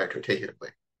 Please, Umberto, take it away.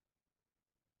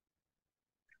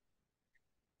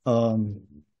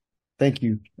 Thank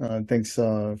you. Thanks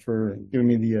for giving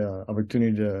me the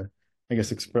opportunity to, I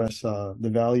guess, express the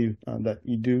value that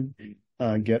you do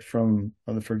get from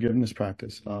the forgiveness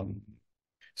practice.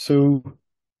 So,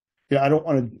 yeah, I don't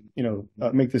want to,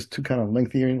 make this too kind of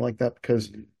lengthy or anything like that,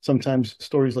 because sometimes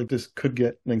stories like this could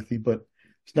get lengthy, but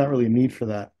it's not really a need for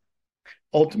that.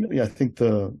 Ultimately, I think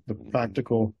the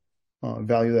practical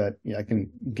value that I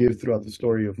can give throughout the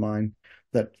story of mine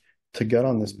that to get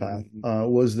on this path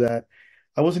was that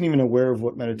I wasn't even aware of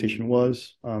what meditation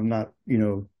was. Not,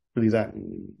 really that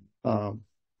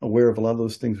aware of a lot of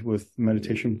those things with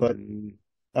meditation, but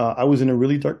I was in a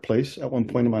really dark place at one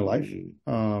point in my life,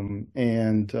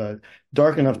 and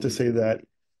dark enough to say that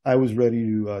I was ready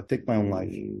to take my own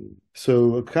life.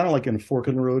 So kind of like in a fork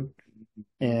in the road,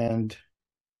 and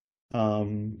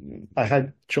I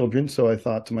had children, so I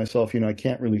thought to myself, I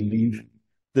can't really leave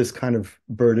this kind of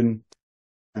burden,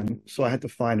 and so I had to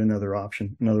find another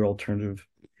option, another alternative.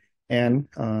 And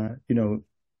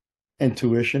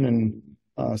intuition and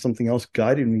something else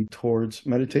guided me towards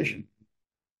meditation.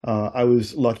 I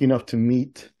was lucky enough to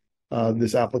meet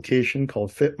this application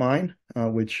called FitMind,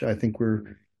 which I think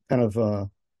we're kind of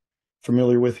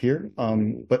familiar with here.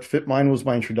 But FitMind was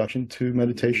my introduction to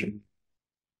meditation.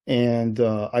 And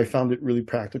I found it really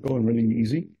practical and really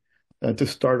easy to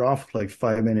start off with like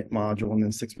 5-minute module and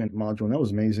then 6-minute module. And that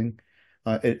was amazing.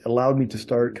 It allowed me to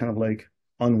start kind of like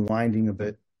unwinding a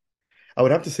bit. I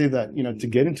would have to say that, to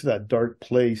get into that dark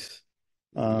place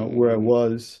where I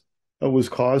was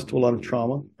caused to a lot of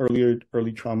trauma,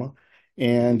 early trauma.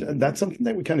 And that's something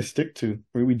that we kind of stick to,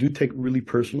 where we do take really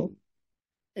personal.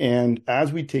 And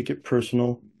as we take it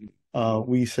personal,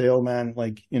 we say, oh man,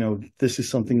 like, this is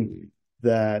something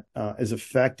that is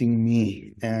affecting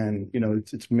me, and,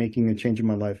 it's making a change in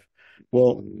my life.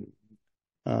 Well,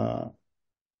 I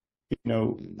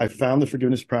found the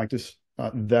forgiveness practice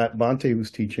that Bhante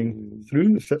was teaching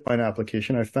through the FitMind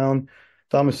application. I found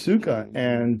Dhamma Sukha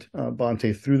and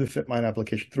Bhante through the FitMind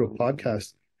application, through a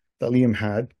podcast that Liam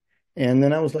had. And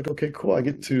then I was like, okay, cool. I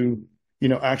get to,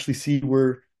 actually see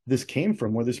where this came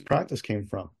from, where this practice came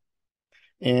from.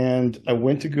 And I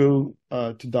went to go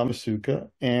to Dhamma Sukha,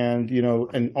 and,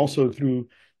 and also through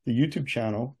the YouTube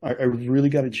channel, I really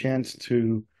got a chance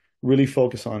to really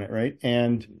focus on it, right?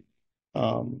 And,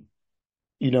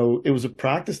 it was a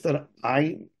practice that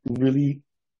I really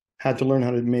had to learn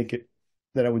how to make it,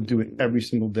 that I would do it every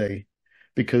single day.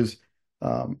 Because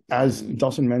as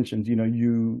Delson mentioned,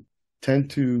 you tend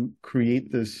to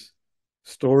create this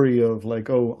story of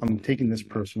like, oh, I'm taking this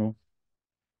personal.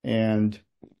 And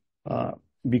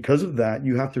because of that,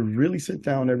 you have to really sit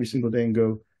down every single day and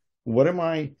go, what am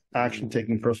I actually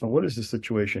taking personal? What is the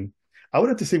situation? I would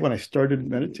have to say when I started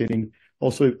meditating,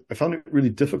 also, I found it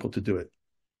really difficult to do it.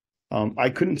 I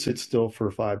couldn't sit still for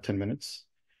 5-10 minutes.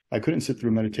 I couldn't sit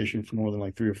through meditation for more than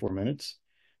like 3 or 4 minutes.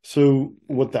 So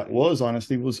what that was,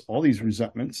 honestly, was all these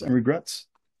resentments and regrets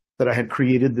that I had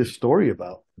created this story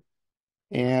about.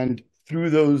 And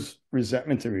through those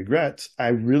resentments and regrets, I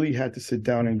really had to sit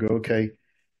down and go, okay,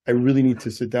 I really need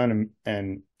to sit down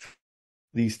and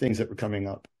these things that were coming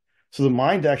up. So the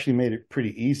mind actually made it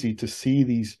pretty easy to see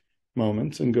these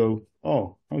moments and go,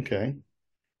 oh, okay.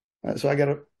 So I got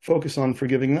to focus on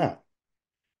forgiving that.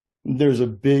 There's a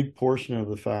big portion of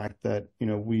the fact that,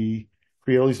 we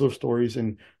create all these little stories,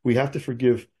 and we have to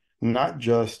forgive not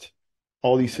just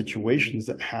all these situations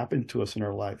that happen to us in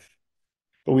our life,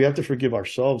 but we have to forgive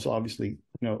ourselves, obviously,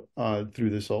 through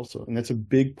this also. And that's a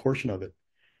big portion of it.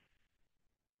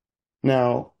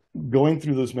 Now, going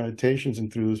through those meditations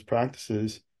and through those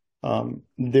practices,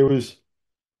 there was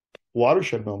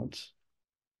watershed moments.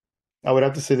 I would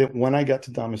have to say that when I got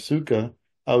to Dhamma Sukha,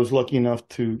 I was lucky enough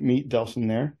to meet Delson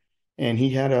there, and he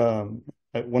had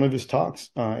one of his talks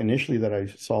initially that I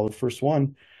saw. The first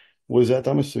one was at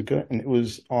Dhamma Sukha, and it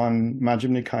was on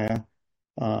Majjhima Nikaya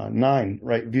 9,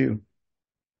 right view,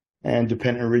 and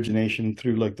dependent origination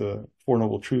through like the Four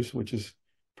Noble Truths, which is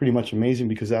pretty much amazing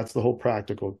because that's the whole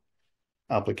practical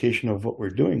application of what we're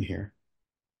doing here.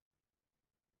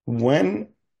 When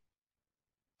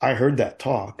I heard that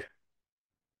talk,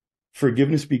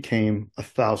 forgiveness became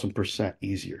 1,000%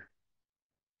 easier,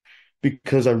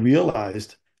 because I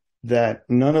realized that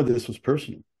none of this was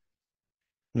personal,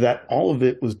 that all of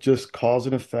it was just cause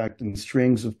and effect and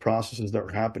strings of processes that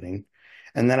were happening,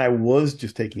 and that I was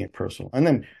just taking it personal. And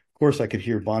then, of course, I could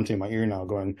hear Bhante in my ear now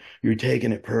going, "You're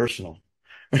taking it personal."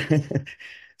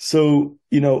 So,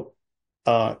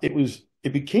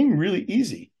 it became really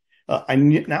easy. I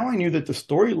knew that the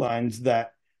storylines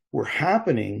that were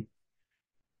happening,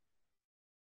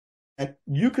 and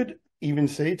you could even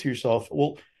say to yourself,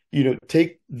 well,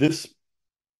 take this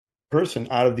person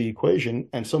out of the equation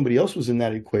and somebody else was in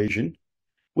that equation,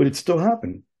 would it still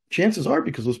happen? Chances are,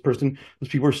 because those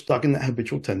people are stuck in that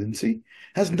habitual tendency,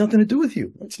 has nothing to do with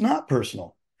you. It's not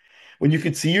personal. When you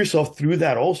could see yourself through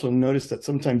that, also notice that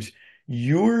sometimes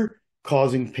you're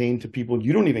causing pain to people,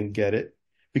 you don't even get it,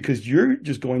 because you're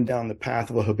just going down the path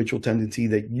of a habitual tendency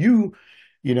that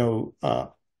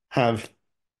have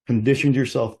conditioned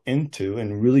yourself into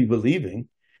and really believing.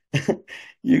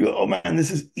 You go, oh man,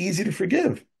 this is easy to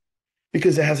forgive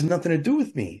because it has nothing to do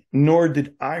with me, nor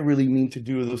did I really mean to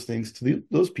do those things to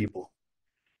those people.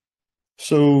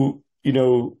 So,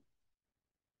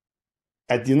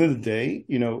 at the end of the day,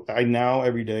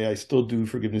 every day, I still do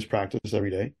forgiveness practice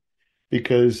every day,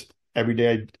 because every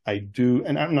day I do,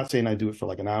 and I'm not saying I do it for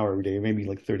like an hour every day, maybe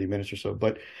like 30 minutes or so,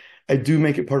 but I do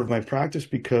make it part of my practice,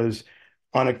 because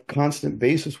on a constant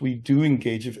basis, we do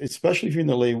engage, especially if you're in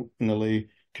the lay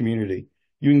community,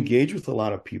 you engage with a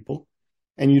lot of people,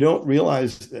 and you don't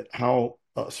realize that how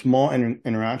a small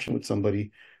interaction with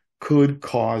somebody could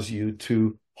cause you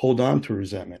to hold on to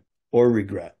resentment or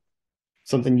regret.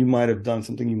 Something you might have done,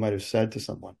 something you might have said to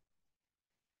someone,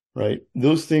 right?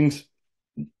 Those things,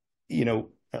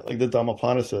 like the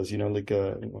Dhammapada says, we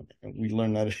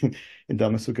learn that in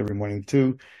Dhamma Sukha every morning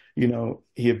too.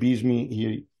 He abused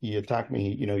me, he attacked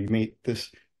me, you made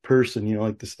this person,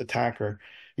 like this attacker,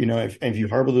 if you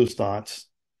harbor those thoughts,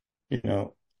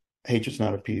 hatred's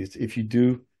not appeased. If you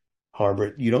do harbor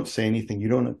it, you don't say anything, you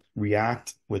don't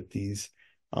react with these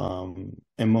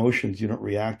emotions, you don't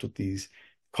react with these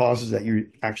causes that you're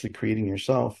actually creating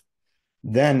yourself,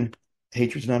 then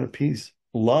hatred's not appeased.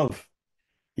 Love,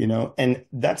 and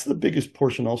that's the biggest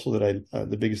portion also that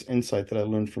the biggest insight that I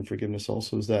learned from forgiveness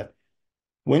also is that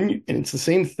and it's the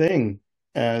same thing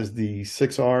as the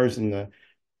 6 R's and the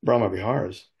Brahma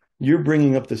Viharas, you're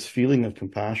bringing up this feeling of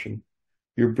compassion,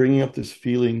 you're bringing up this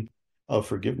feeling of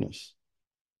forgiveness,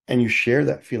 and you share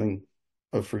that feeling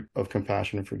of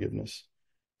compassion and forgiveness.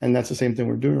 And that's the same thing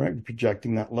we're doing, right? We're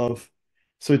projecting that love.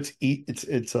 So it's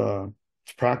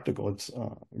practical. It's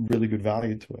really good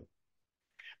value to it.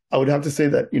 I would have to say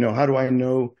that, how do I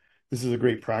know this is a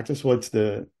great practice? Well, it's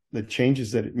the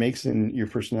changes that it makes in your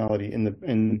personality,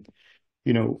 in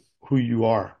who you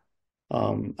are.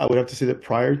 I would have to say that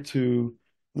prior to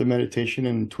the meditation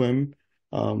and TWIM,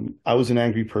 I was an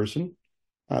angry person.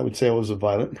 I would say I was a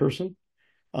violent person.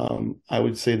 I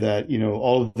would say that,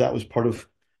 all of that was part of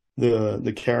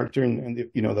the character and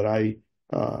that I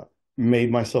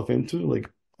made myself into. Like,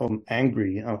 I'm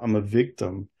angry, I'm a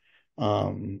victim.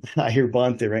 I hear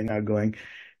Bhante right now going,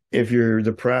 if you're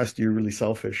depressed, you're really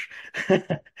selfish.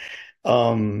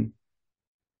 um,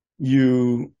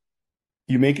 you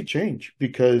make a change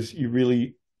because you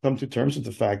really come to terms with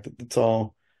the fact that it's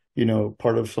all,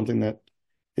 part of something that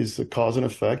is the cause and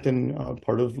effect, and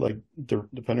part of like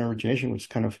dependent origination, which is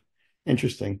kind of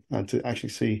interesting to actually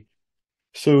see.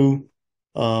 So,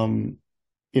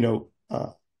 you know,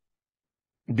 uh,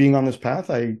 being on this path,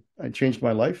 I changed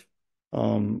my life.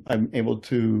 I'm able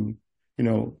to,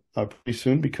 pretty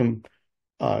soon become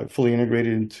fully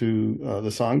integrated into the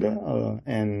Sangha,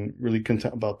 and really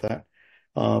content about that.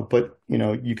 But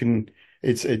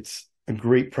it's a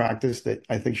great practice that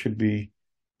I think should be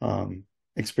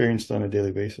experienced on a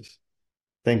daily basis.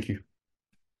 Thank you.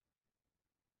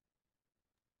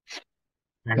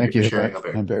 Thank you for sharing,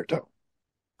 Albert. Humberto.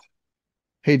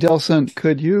 Hey, Delson,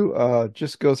 could you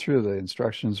just go through the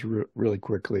instructions really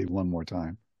quickly one more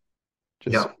time?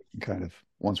 Just kind of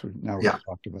once we've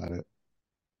talked about it.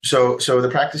 So the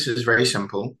practice is very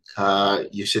simple.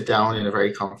 You sit down in a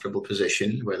very comfortable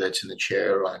position, whether it's in the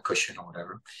chair or on a cushion or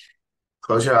whatever.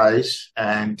 Close your eyes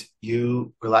and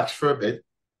you relax for a bit.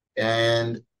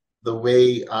 And the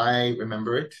way I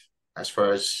remember it, as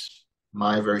far as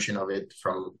my version of it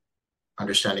from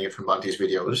understanding it from Bhante's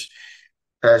videos,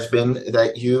 has been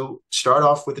that you start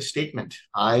off with a statement: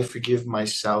 I forgive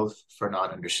myself for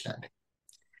not understanding.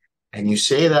 And you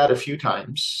say that a few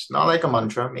times, not like a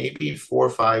mantra, maybe 4 or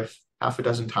 5, half a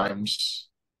dozen times.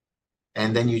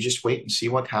 And then you just wait and see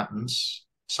what happens.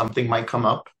 Something might come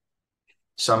up.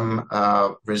 Some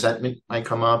resentment might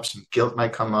come up. Some guilt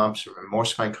might come up. Some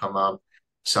remorse might come up.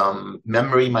 Some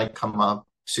memory might come up.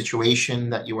 situation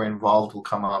that you were involved will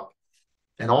come up.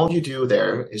 And all you do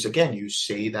there is, again, you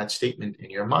say that statement in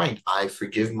your mind. I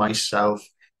forgive myself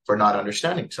for not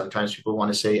understanding. Sometimes people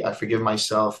want to say, I forgive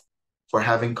myself for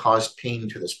having caused pain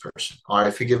to this person, or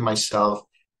I forgive myself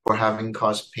for having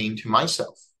caused pain to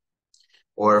myself,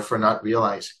 or for not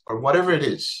realizing, or whatever it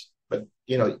is. But,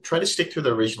 try to stick to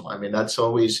the original. I mean, that's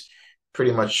always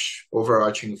pretty much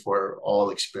overarching for all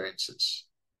experiences.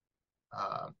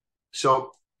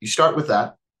 So you start with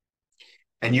that,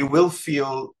 and you will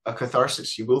feel a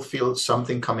catharsis. You will feel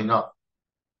something coming up.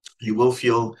 You will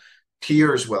feel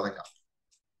tears welling up.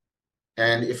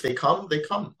 And if they come, they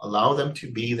come. Allow them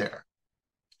to be there.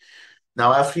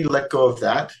 Now, after you let go of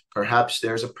that, perhaps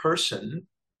there's a person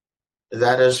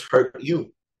that has hurt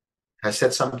you, has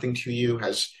said something to you,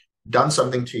 has done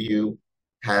something to you,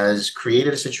 has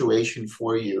created a situation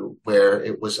for you where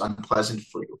it was unpleasant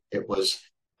for you. It was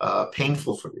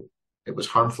painful for you. It was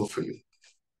harmful for you.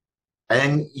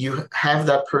 And you have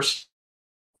that person.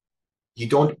 You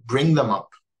don't bring them up.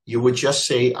 You would just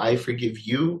say, I forgive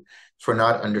you for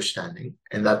not understanding.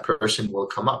 And that person will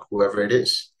come up, whoever it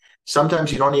is.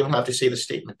 Sometimes you don't even have to say the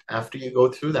statement. After you go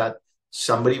through that,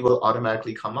 somebody will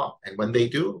automatically come up. And when they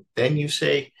do, then you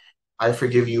say, I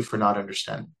forgive you for not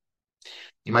understanding.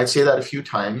 You might say that a few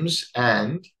times,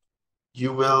 and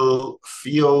you will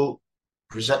feel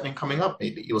resentment coming up.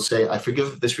 Maybe you'll say, I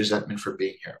forgive this resentment for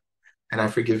being here, and I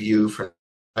forgive you for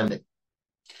understanding.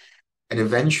 And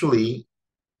eventually,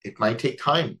 it might take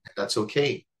time. That's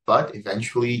okay. But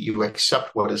eventually, you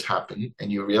accept what has happened,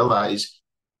 and you realize,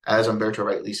 as Umberto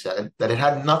rightly said, that it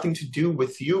had nothing to do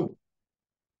with you.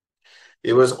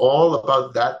 It was all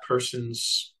about that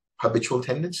person's habitual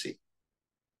tendency.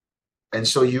 And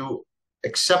so you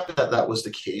accept that that was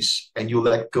the case, and you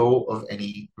let go of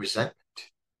any resentment.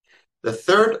 The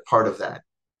third part of that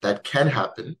can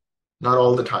happen, not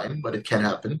all the time, but it can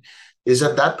happen, is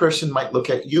that that person might look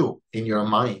at you in your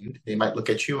mind. They might look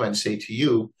at you and say to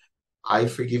you, I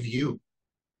forgive you,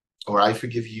 or I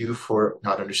forgive you for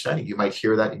not understanding. You might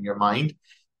hear that in your mind,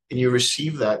 and you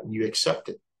receive that and you accept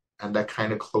it. And that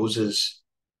kind of closes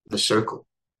the circle.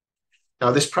 Now,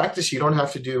 this practice, you don't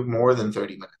have to do more than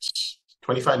 30 minutes.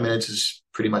 25 minutes is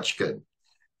pretty much good.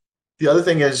 The other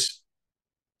thing is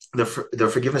the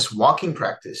forgiveness walking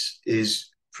practice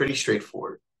is pretty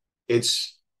straightforward.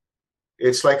 It's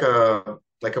like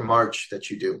a march that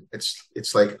you do.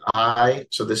 It's like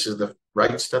so this is the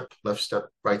right step, left step,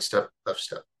 right step, left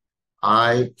step.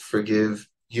 I forgive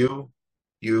you,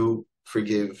 you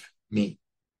forgive me.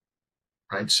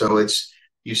 Right? So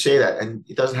you say that, and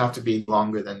it doesn't have to be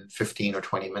longer than 15 or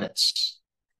 20 minutes.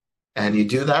 And you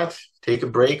do that, take a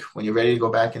break. When you're ready to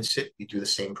go back and sit, you do the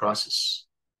same process.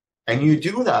 And you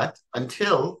do that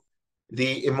until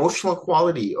the emotional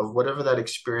quality of whatever that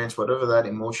experience, whatever that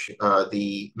emotion,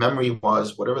 the memory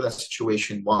was, whatever that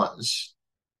situation was,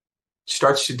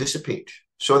 starts to dissipate.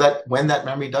 So that when that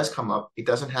memory does come up, it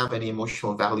doesn't have any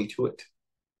emotional value to it.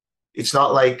 It's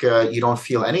not like you don't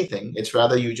feel anything. It's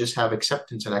rather you just have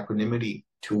acceptance and equanimity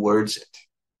towards it.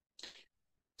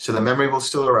 So the memory will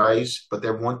still arise, but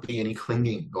there won't be any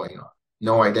clinging going on,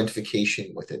 no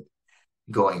identification with it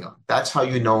going on. That's how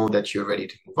you know that you're ready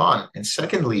to move on. And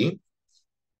secondly,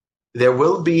 there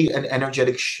will be an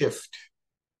energetic shift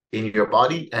in your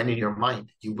body and in your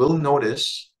mind. You will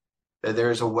notice that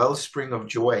there is a wellspring of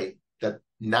joy that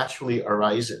naturally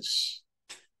arises.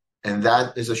 And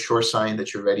that is a sure sign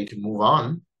that you're ready to move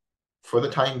on for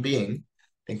the time being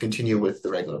and continue with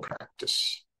the regular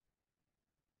practice.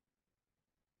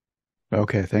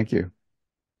 Okay, thank you.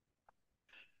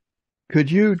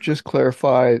 Could you just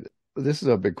clarify, this is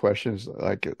a big question, is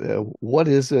like, what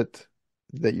is it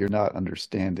that you're not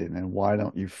understanding, and why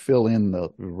don't you fill in the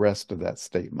rest of that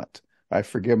statement? I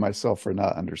forgive myself for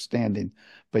not understanding,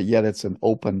 but yet it's an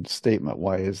open statement.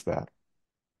 Why is that?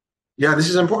 Yeah, this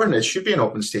is important. It should be an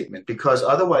open statement, because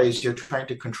otherwise you're trying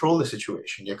to control the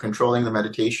situation. You're controlling the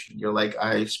meditation. You're like,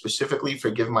 I specifically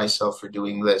forgive myself for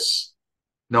doing this.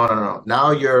 No.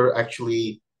 Now you're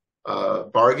actually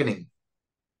bargaining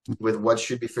with what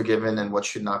should be forgiven and what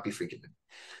should not be forgiven.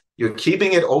 You're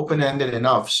keeping it open-ended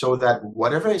enough so that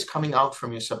whatever is coming out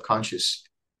from your subconscious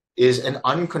is an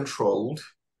uncontrolled,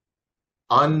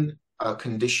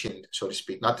 unconditioned, so to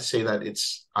speak. Not to say that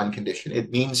it's unconditioned.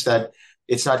 It means that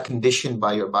it's not conditioned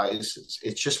by your biases.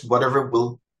 It's just whatever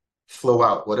will flow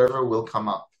out, whatever will come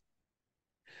up.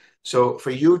 So for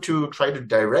you to try to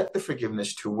direct the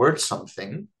forgiveness towards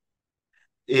something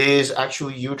is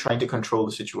actually you trying to control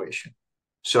the situation.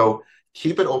 So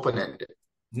keep it open-ended.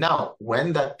 Now,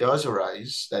 when that does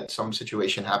arise, that some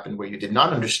situation happened where you did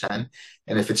not understand,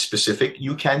 and if it's specific,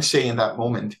 you can say in that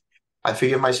moment, I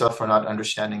forgive myself for not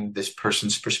understanding this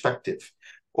person's perspective,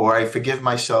 or I forgive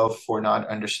myself for not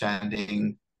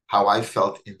understanding how I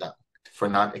felt in that moment, for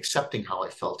not accepting how I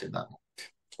felt in that moment.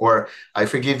 Or I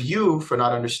forgive you for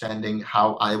not understanding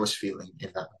how I was feeling in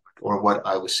that moment or what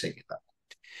I was saying in that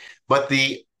moment. But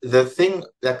the thing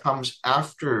that comes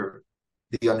after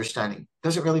the understanding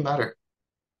doesn't really matter.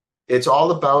 It's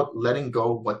all about letting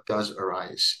go what does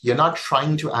arise. You're not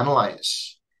trying to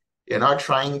analyze. You're not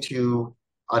trying to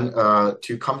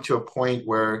come to a point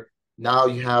where now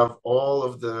you have all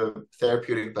of the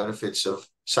therapeutic benefits of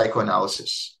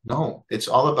psychoanalysis. No, it's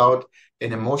all about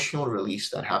an emotional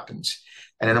release that happens.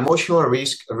 And an emotional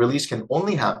release can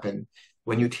only happen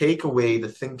when you take away the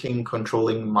thinking,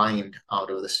 controlling mind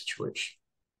out of the situation.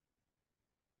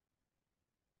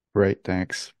 Great,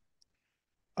 thanks.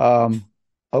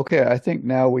 Okay, I think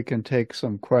now we can take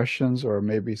some questions or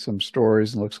maybe some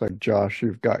stories. And looks like Josh,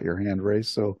 you've got your hand raised,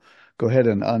 so go ahead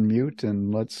and unmute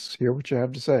and let's hear what you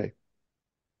have to say.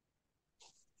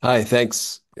 Hi,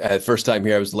 thanks. First time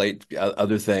here, I was late.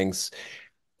 Other things.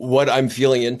 What I'm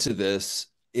feeling into this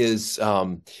is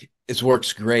it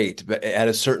works great, but at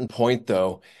a certain point,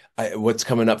 though, what's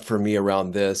coming up for me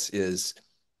around this is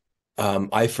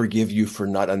I forgive you for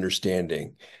not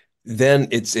understanding. Then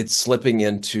it's slipping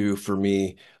into, for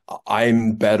me,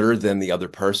 I'm better than the other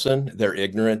person. They're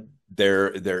ignorant.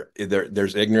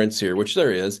 There's ignorance here, which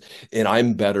there is, and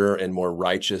I'm better and more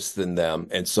righteous than them.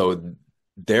 And so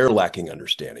they're lacking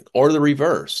understanding, or the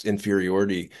reverse,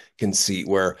 inferiority conceit,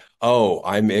 where, oh,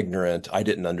 I'm ignorant, I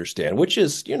didn't understand, which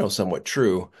is, somewhat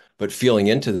true, but feeling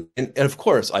into, and of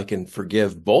course, I can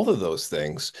forgive both of those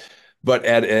things. But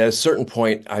at a certain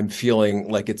point, I'm feeling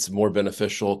like it's more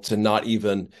beneficial to not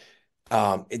even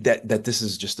that this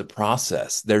is just a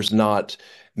process. There's not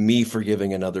me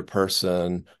forgiving another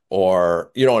person,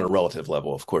 or on a relative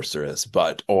level, of course there is,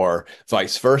 but or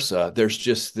vice versa. There's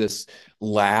just this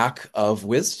lack of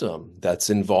wisdom that's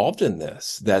involved in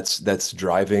this. That's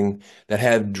driving, that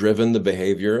have driven the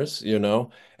behaviors,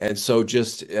 and so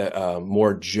just a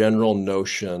more general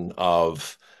notion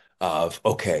of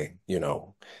okay,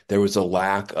 there was a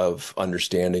lack of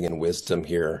understanding and wisdom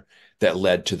here that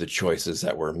led to the choices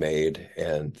that were made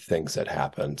and things that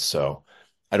happened. So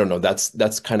I don't know.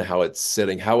 That's kind of how it's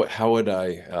sitting. How would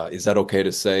I, is that okay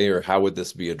to say, or how would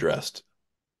this be addressed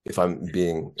if I'm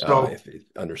being, if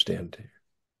I understand?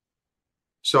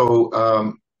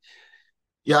 So,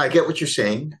 yeah, I get what you're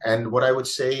saying. And what I would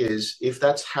say is, if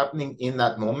that's happening in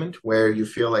that moment where you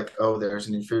feel like, oh, there's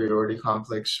an inferiority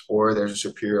complex or there's a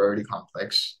superiority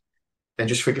complex, then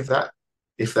just forgive that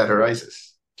if that arises.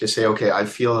 Just say, okay, I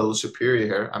feel a little superior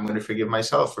here. I'm going to forgive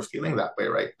myself for feeling that way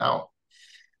right now.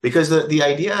 Because the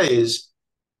idea is,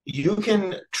 you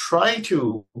can try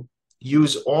to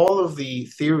use all of the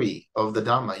theory of the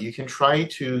Dhamma. You can try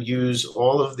to use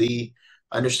all of the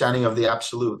understanding of the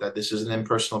absolute, that this is an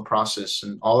impersonal process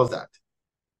and all of that.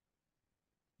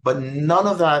 But none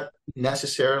of that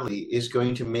necessarily is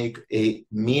going to make a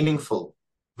meaningful,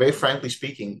 very frankly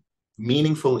speaking,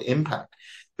 meaningful impact.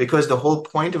 Because the whole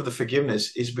point of the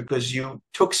forgiveness is because you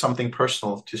took something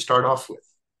personal to start off with.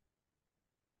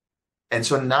 And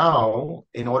so now,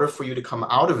 in order for you to come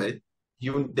out of it,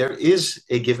 there is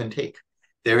a give and take.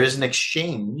 There is an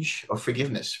exchange of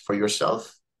forgiveness for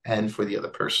yourself and for the other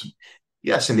person.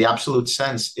 Yes, in the absolute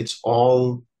sense, it's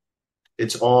all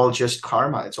just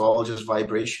karma. It's all just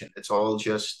vibration. It's all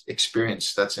just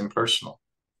experience that's impersonal.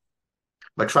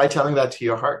 But try telling that to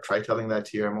your heart. Try telling that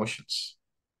to your emotions.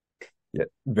 Yeah,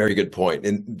 very good point.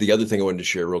 And the other thing I wanted to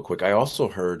share real quick, I also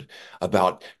heard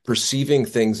about perceiving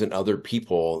things in other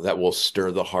people that will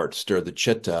stir the heart, stir the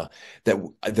chitta,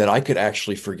 that I could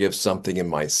actually forgive something in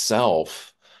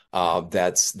myself,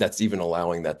 that's even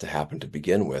allowing that to happen to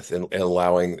begin with, and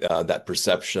allowing that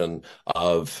perception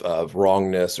of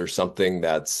wrongness or something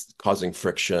that's causing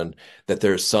friction, that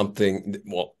there's something,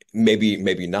 well,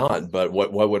 maybe not, but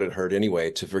what would it hurt anyway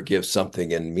to forgive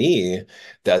something in me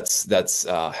that's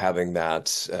having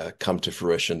that come to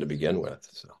fruition to begin with.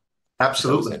 So that was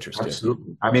Absolutely. interesting.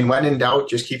 Absolutely. I mean, when in doubt,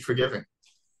 just keep forgiving.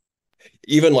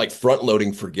 Even like front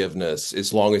loading forgiveness,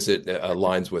 as long as it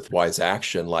aligns with wise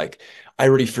action, like I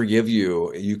already forgive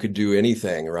you, you could do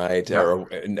anything, right? Yeah. Or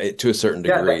to a certain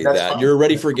degree, that's that fine. you're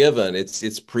already forgiven.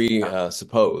 It's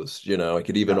presupposed, I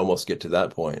could even almost get to that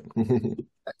point.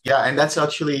 Yeah, and that's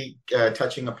actually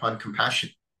touching upon compassion.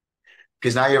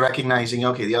 Because now you're recognizing,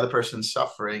 okay, the other person's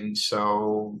suffering,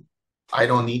 so I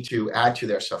don't need to add to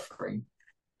their suffering,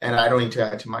 and I don't need to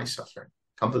add to my suffering.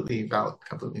 Completely valid,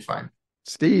 completely fine.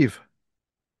 Steve.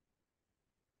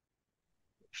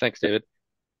 Thanks, David.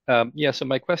 Yeah, so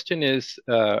my question is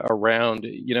around,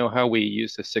 how we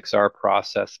use the 6R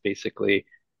process basically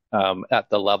at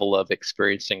the level of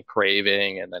experiencing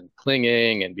craving and then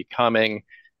clinging and becoming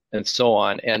and so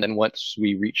on. And then once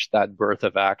we reach that birth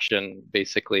of action,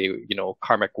 basically, the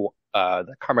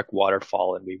karmic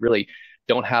waterfall, and we really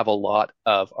don't have a lot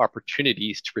of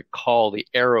opportunities to recall the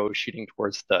arrow shooting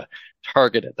towards the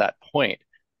target at that point.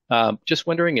 Just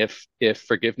wondering if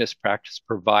forgiveness practice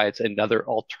provides another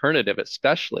alternative,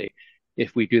 especially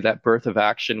if we do that birth of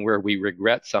action where we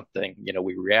regret something,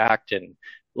 we react and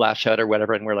lash out or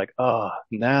whatever, and we're like, oh,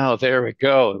 now there we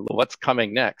go. What's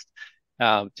coming next?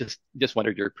 Just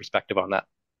wondered your perspective on that.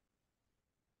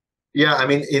 Yeah, I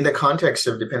mean, in the context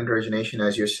of dependent origination,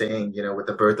 as you're saying, with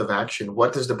the birth of action,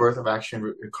 what does the birth of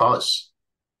action cause?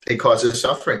 It causes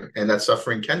suffering, and that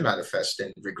suffering can manifest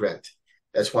in regret.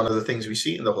 That's one of the things we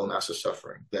see in the whole mass of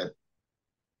suffering,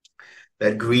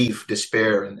 that grief,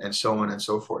 despair, and so on and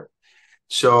so forth.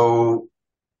 So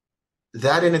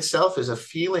that in itself is a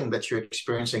feeling that you're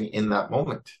experiencing in that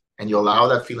moment. And you allow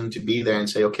that feeling to be there and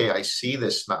say, okay, I see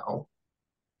this now,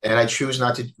 and I choose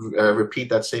not to repeat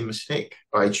that same mistake,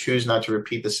 or I choose not to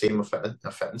repeat the same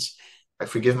offense. I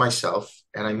forgive myself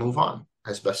and I move on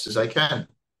as best as I can.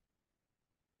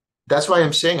 That's why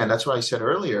I'm saying, and that's what I said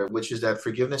earlier, which is that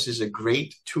forgiveness is a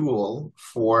great tool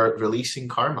for releasing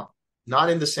karma, not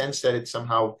in the sense that it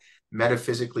somehow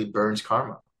metaphysically burns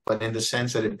karma, but in the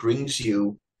sense that it brings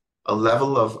you a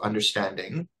level of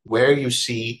understanding where you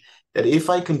see that if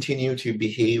I continue to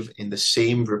behave in the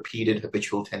same repeated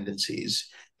habitual tendencies,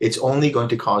 it's only going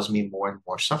to cause me more and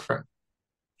more suffering.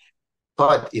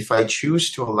 But if I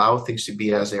choose to allow things to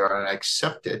be as they are and I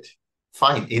accept it,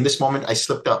 fine. In this moment, I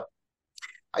slipped up.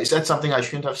 I said something I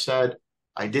shouldn't have said.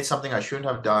 I did something I shouldn't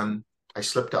have done. I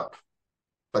slipped up.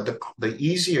 But the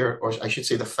easier, or I should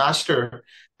say the faster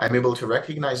I'm able to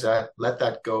recognize that, let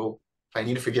that go. If I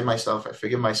need to forgive myself, I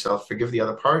forgive myself, forgive the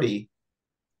other party,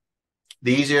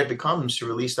 the easier it becomes to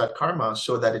release that karma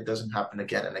so that it doesn't happen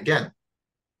again and again.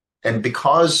 And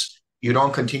because you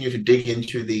don't continue to dig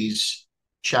into these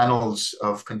channels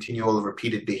of continual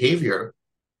repeated behavior,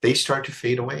 they start to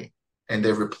fade away, and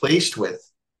they're replaced with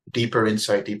deeper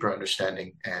insight, deeper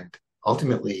understanding, and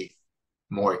ultimately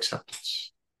more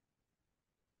acceptance.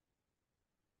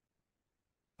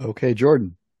 Okay,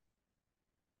 Jordan.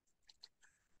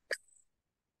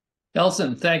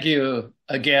 Delson, thank you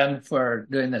again for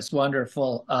doing this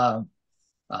wonderful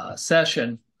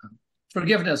session.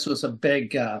 Forgiveness was a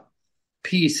big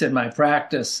piece in my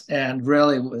practice, and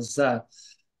really was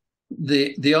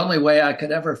the only way I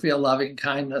could ever feel loving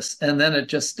kindness. And then it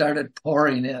just started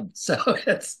pouring in. So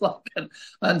it's like an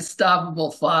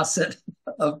unstoppable faucet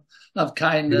of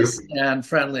kindness and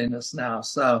friendliness now.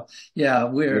 So yeah,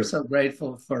 we're so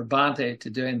grateful for Bhante to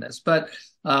doing this. But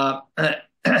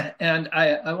and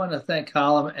I want to thank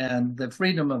Colum and the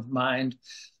Freedom of Mind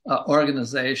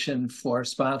organization for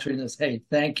sponsoring this. Hey,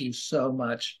 thank you so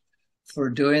much for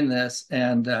doing this.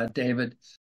 And David.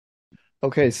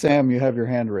 Okay, Sam, you have your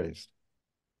hand raised.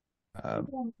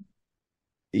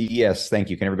 Yes, thank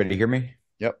you. Can everybody hear me?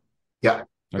 Yep. Yeah.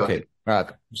 Okay.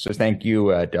 So thank you,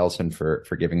 Delson,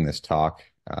 for giving this talk.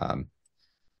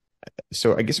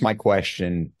 So I guess my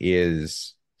question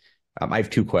is, I have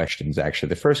two questions, actually.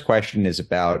 The first question is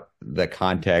about the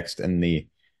context and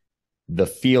the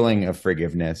feeling of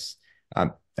forgiveness.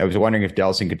 I was wondering if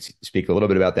Delson could speak a little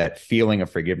bit about that feeling of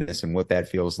forgiveness and what that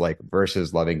feels like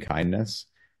versus loving kindness,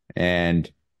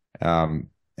 and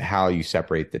how you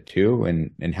separate the two,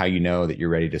 and how you know that you're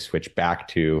ready to switch back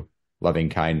to loving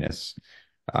kindness.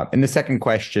 And the second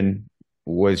question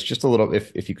was just a little,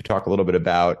 if you could talk a little bit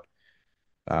about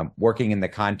working in the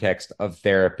context of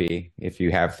therapy, if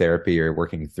you have therapy or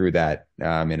working through that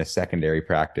in a secondary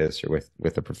practice or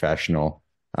with a professional,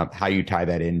 how you tie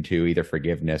that into either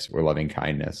forgiveness or loving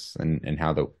kindness, and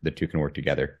how the two can work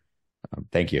together.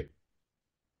 Thank you.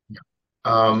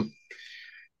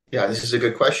 Yeah, this is a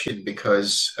good question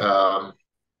because,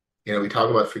 we talk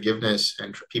about forgiveness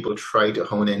and people try to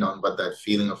hone in on what that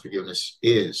feeling of forgiveness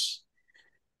is.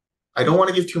 I don't want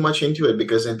to give too much into it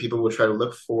because then people will try to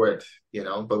look for it,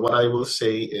 but what I will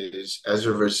say is, as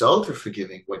a result of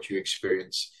forgiving, what you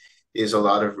experience is a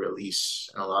lot of release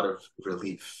and a lot of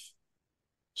relief.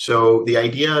 So the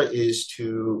idea is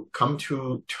to come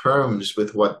to terms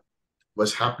with what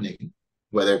was happening,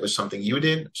 whether it was something you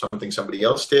did, something somebody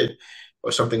else did,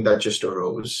 or something that just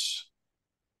arose.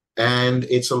 And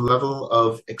it's a level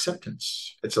of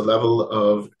acceptance. It's a level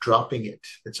of dropping it.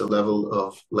 It's a level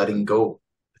of letting go.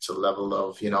 It's a level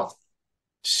of,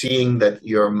 seeing that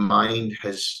your mind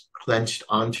has clenched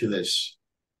onto this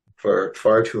for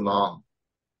far too long.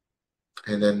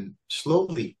 And then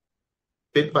slowly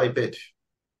bit by bit.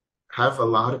 Have a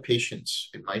lot of patience.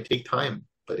 It might take time,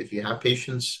 but if you have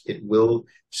patience, it will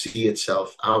see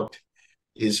itself out.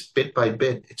 Is bit by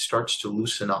bit, it starts to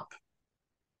loosen up.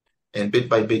 And bit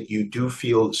by bit, you do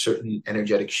feel certain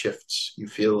energetic shifts. You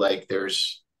feel like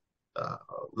there's a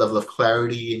level of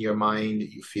clarity in your mind.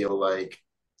 You feel like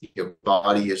your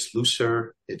body is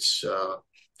looser. It's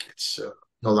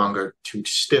no longer too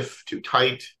stiff, too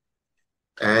tight,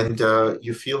 and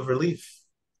you feel relief.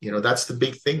 You know, that's the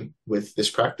big thing with this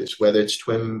practice, whether it's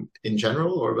TWIM in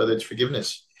general or whether it's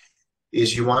forgiveness,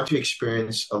 is you want to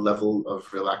experience a level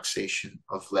of relaxation,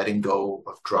 of letting go,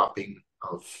 of dropping,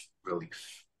 of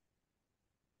relief.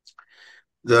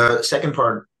 The second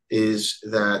part is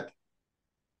that,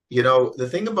 you know, the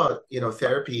thing about, you know,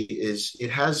 therapy is it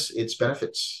has its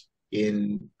benefits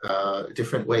in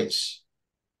different ways.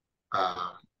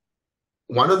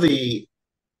 One of the,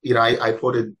 you know, I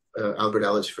quoted Albert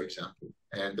Ellis, for example.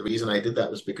 And the reason I did that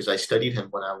was because I studied him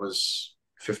when I was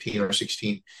 15 or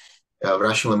 16,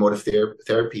 rational emotive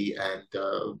therapy, and,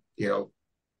 you know,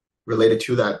 related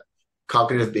to that,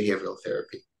 cognitive behavioral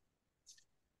therapy.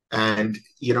 And,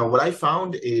 you know, what I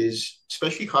found is,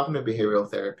 especially cognitive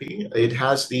behavioral therapy, it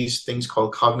has these things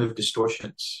called cognitive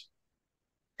distortions.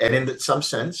 And in some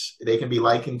sense, they can be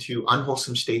likened to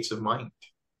unwholesome states of mind.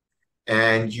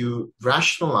 And you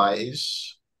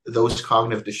rationalize those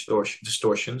cognitive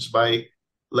distortions by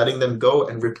letting them go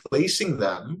and replacing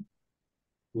them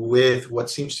with what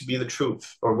seems to be the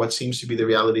truth or what seems to be the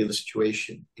reality of the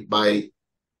situation, by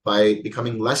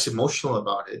becoming less emotional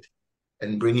about it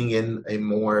and bringing in a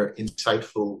more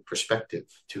insightful perspective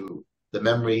to the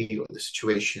memory or the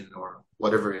situation or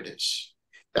whatever it is.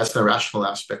 That's the rational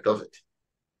aspect of it.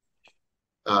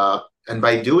 And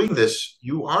by doing this,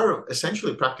 you are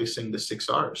essentially practicing the 6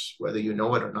 R's, whether you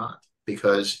know it or not,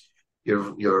 because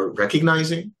you're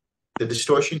recognizing the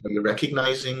distortion, or you're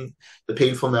recognizing the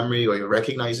painful memory, or you're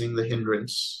recognizing the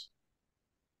hindrance.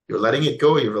 You're letting it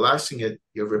go, you're relaxing it,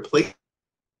 you're replacing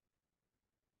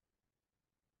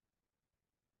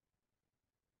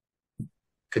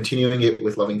continuing it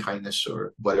with loving kindness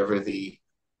or whatever the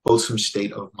wholesome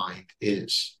state of mind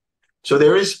is. So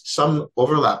there is some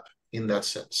overlap in that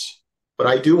sense. But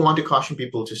I do want to caution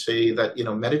people to say that, you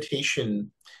know,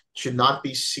 meditation should not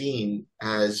be seen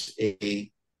as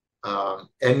a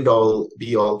end-all,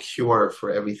 be-all cure for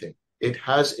everything. It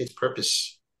has its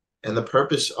purpose. And the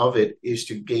purpose of it is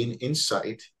to gain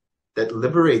insight that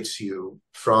liberates you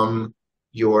from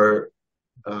your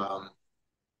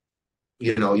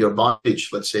you know, your bondage,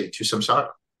 let's say, to samsara.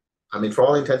 I mean, for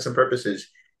all intents and purposes,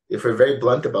 if we're very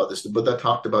blunt about this, the Buddha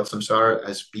talked about samsara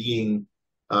as being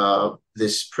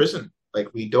this prison.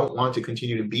 Like, we don't want to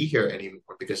continue to be here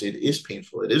anymore because it is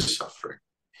painful, it is suffering.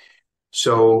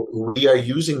 So we are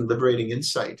using liberating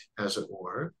insight, as it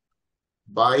were,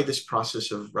 by this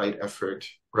process of right effort,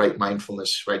 right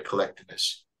mindfulness, right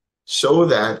collectedness, so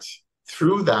that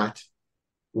through that,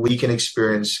 we can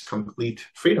experience complete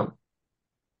freedom.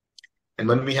 And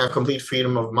when we have complete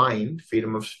freedom of mind,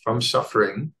 from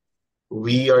suffering,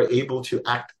 we are able to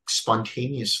act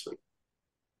spontaneously.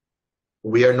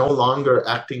 We are no longer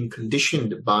acting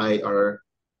conditioned by our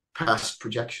past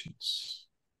projections.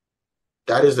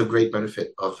 That is the great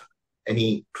benefit of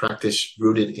any practice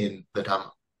rooted in the Dhamma.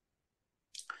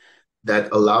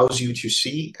 That allows you to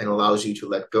see and allows you to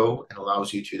let go and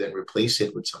allows you to then replace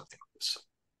it with something else.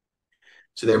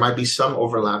 So there might be some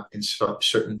overlap in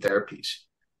certain therapies.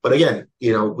 But again,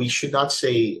 you know, we should not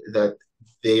say that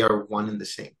they are one and the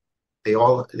same. They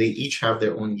each have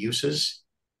their own uses.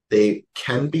 They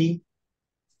can be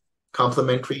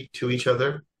complementary to each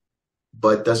other,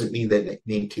 but doesn't mean that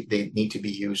they need to be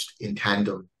used in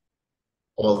tandem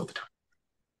all of the time.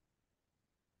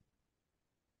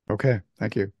 Okay,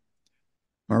 thank you.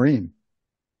 Maureen.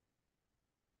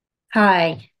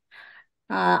 Hi.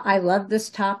 I love this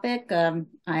topic.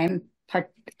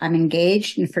 I'm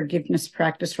engaged in forgiveness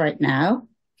practice right now,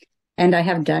 and I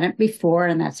have done it before,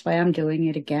 and that's why I'm doing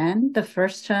it again. The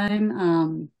first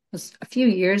time was a few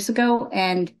years ago,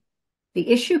 and the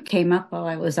issue came up while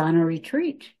I was on a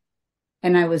retreat,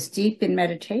 and I was deep in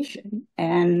meditation,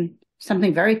 and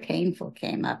something very painful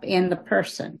came up in the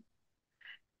person.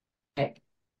 It,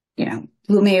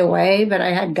 blew me away, but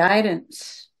I had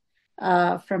guidance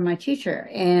from my teacher,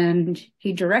 and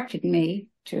he directed me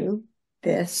to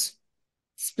this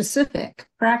specific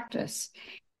practice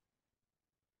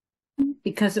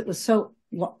because it was so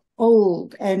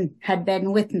old and had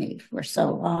been with me for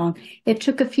so long. It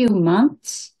took a few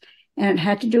months, and it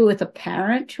had to do with a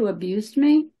parent who abused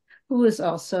me, who was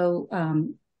also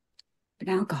an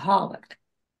alcoholic.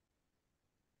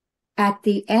 at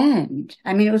the end,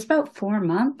 I mean, it was about 4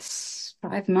 months,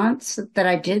 5 months that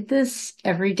I did this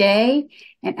every day.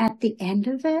 And at the end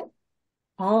of it,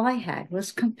 all I had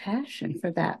was compassion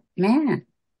for that man.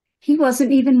 He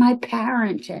wasn't even my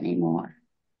parent anymore.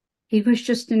 He was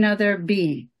just another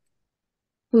being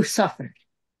who suffered.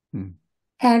 Hmm.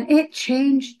 And it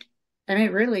changed, I mean,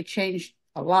 it really changed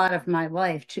a lot of my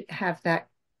life to have that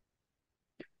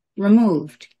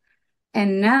removed.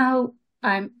 And now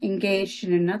I'm engaged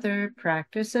in another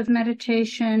practice of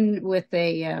meditation with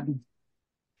a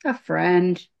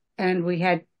friend, and we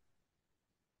had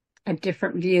a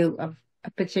different view of a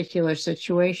particular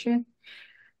situation.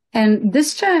 And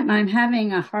this time I'm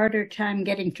having a harder time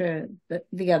getting to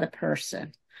the other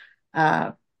person.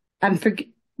 I'm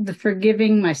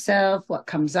forgiving myself, what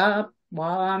comes up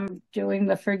while I'm doing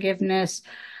the forgiveness.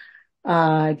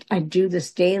 I do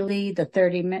this daily, the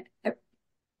 30 minutes,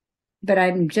 but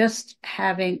I'm just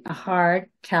having a hard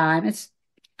time.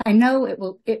 I know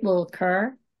it will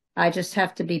occur. I just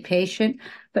have to be patient,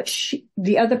 but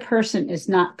the other person is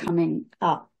not coming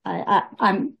up.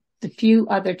 I'm the few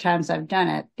other times I've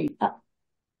done it,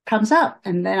 comes up,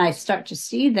 and then I start to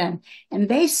see them, and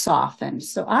they soften.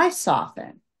 So I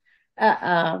soften.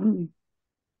 And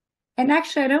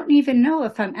actually, I don't even know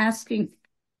if I'm asking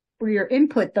for your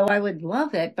input, though I would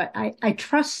love it, but I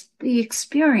trust the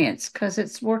experience because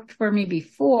it's worked for me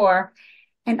before.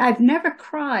 And I've never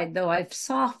cried, though I've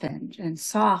softened and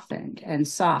softened and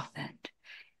softened.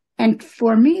 And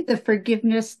for me, the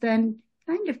forgiveness then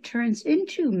kind of turns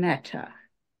into metta.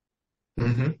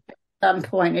 Mm-hmm. At some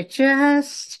point, it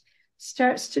just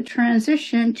starts to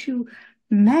transition to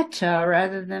metta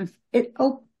rather than it.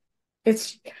 Oh,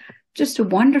 it's just a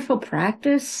wonderful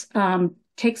practice.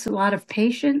 Takes a lot of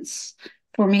patience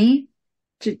for me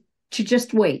to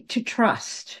just wait, to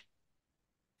trust.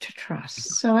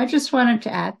 So I just wanted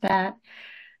to add that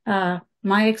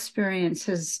my experience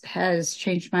has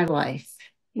changed my life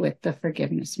with the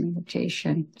forgiveness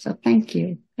meditation. So thank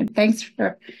you. And thanks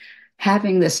for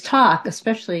having this talk,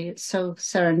 especially it's so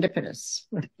serendipitous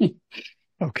for me.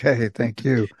 Okay, thank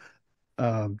you.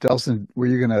 Delson, were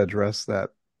you going to address that,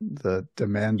 the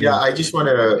demanding? Yeah, I just want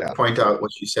to Yeah. point out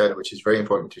what you said, which is very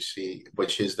important to see,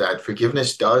 which is that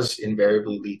forgiveness does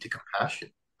invariably lead to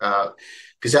compassion.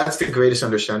 Because that's the greatest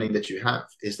understanding that you have,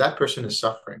 is that person is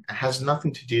suffering. It has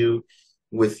nothing to do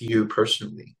with you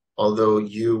personally, although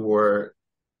you were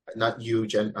not you,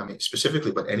 I mean,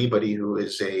 specifically, but anybody who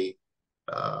is a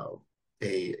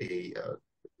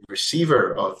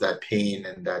receiver of that pain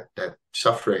and that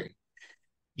suffering,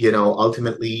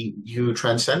 ultimately you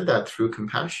transcend that through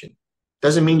compassion.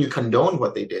 Doesn't mean you condone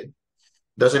what they did,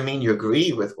 doesn't mean you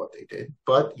agree with what they did,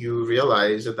 but you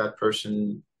realize that that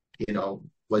person,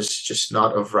 was just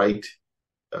not of right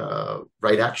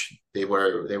action. They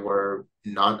were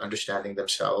not understanding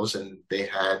themselves, and they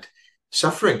had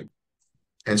suffering.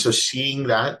 And so seeing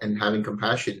that and having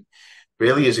compassion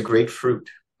really is a great fruit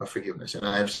of forgiveness. And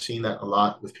I've seen that a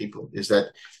lot with people, is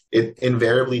that it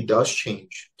invariably does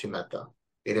change to metta.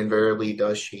 It invariably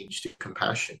does change to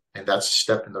compassion. And that's a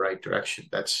step in the right direction.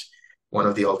 That's one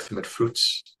of the ultimate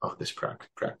fruits of this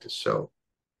practice. So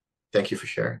thank you for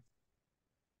sharing.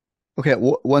 Okay,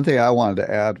 one thing I wanted to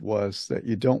add was that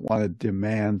you don't want to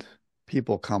demand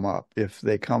people come up. If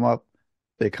they come up,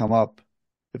 they come up.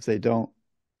 If they don't,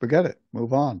 forget it.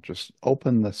 Move on. Just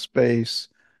open the space.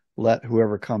 Let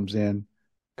whoever comes in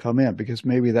come in, because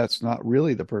maybe that's not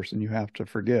really the person you have to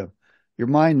forgive. Your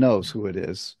mind knows who it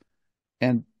is,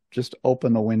 and just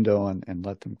open the window and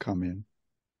let them come in.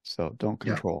 So don't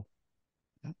control.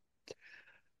 Yeah.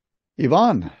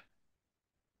 Yvonne.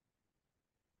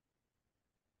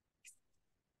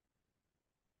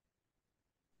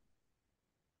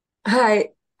 Hi,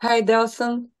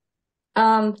 Delson.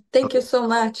 Thank you so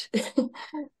much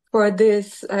for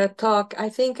this talk. I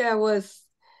think I was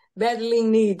badly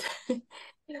in need.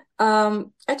 I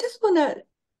just want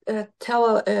to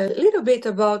tell a little bit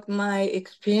about my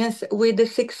experience with the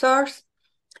 6 R's.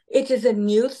 It is a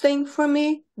new thing for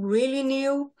me, really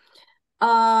new.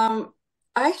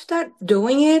 I started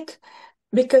doing it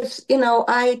because,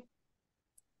 I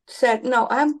said, no,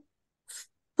 I'm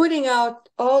putting out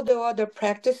all the other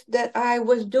practice that I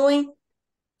was doing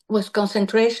was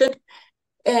concentration.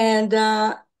 And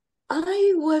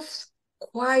I was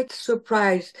quite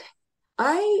surprised.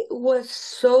 I was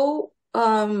so,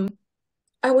 I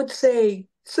would say,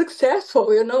 successful,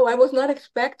 I was not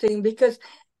expecting, because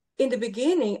in the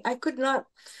beginning, I could not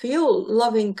feel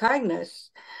loving kindness.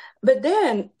 But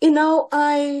then,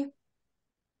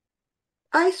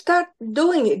 I start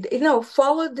doing it,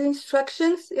 follow the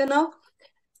instructions,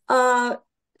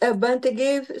 Bhante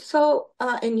gave,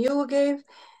 and you gave.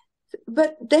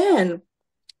 But then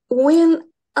when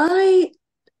I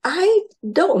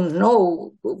don't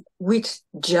know which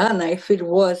jhana, if it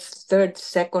was third,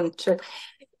 second, third,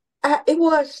 it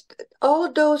was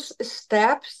all those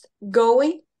steps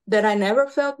going that I never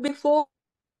felt before.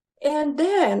 And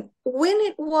then when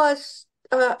it was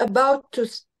about to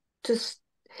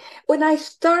when I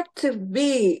start to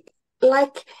be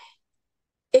like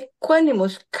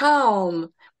equanimous,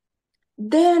 calm,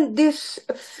 then this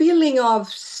feeling of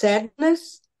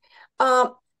sadness,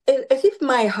 as if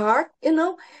my heart,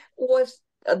 was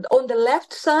on the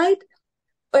left side.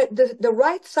 The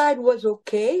right side was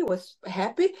okay, was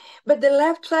happy, but the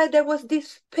left side there was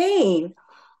this pain,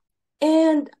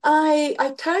 and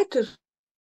I tried to,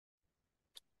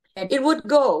 and it would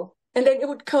go, and then it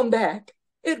would come back.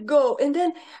 It'd go, and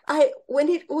then when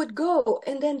it would go,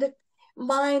 and then the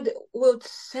mind would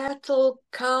settle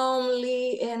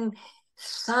calmly and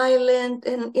silent,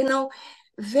 and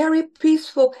very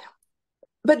peaceful.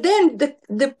 But then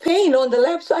the pain on the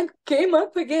left side came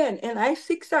up again, and I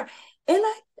zigzagged. And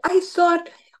I thought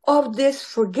of this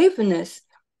forgiveness,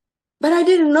 but I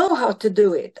didn't know how to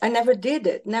do it. I never did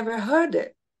it, never heard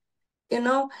it, you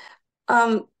know.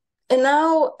 And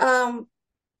now, can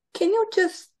you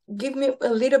just give me a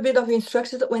little bit of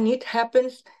instructions when it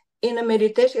happens in a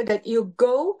meditation that you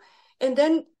go, and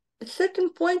then at a certain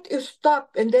point you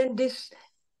stop, and then this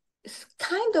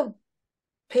kind of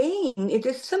pain, it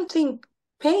is something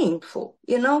painful,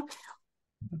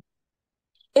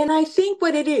 And I think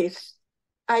what it is,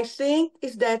 I think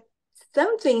is that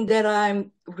something that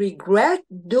I regret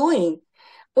doing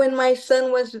when my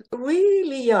son was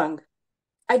really young.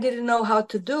 I didn't know how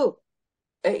to do,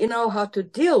 how to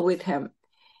deal with him.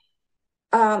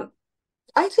 I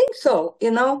think so,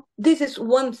 this is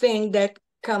one thing that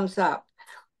comes up.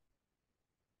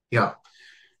 Yeah.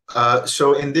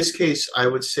 So in this case, I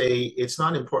would say it's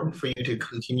not important for you to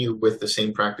continue with the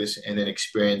same practice and then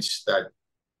experience that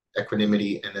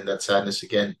equanimity and then that sadness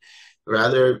again.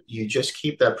 Rather, you just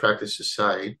keep that practice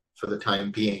aside for the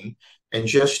time being and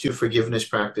just do forgiveness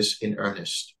practice in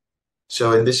earnest.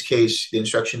 So in this case, the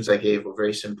instructions I gave were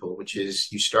very simple, which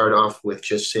is you start off with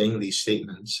just saying these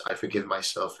statements, I forgive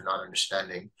myself for not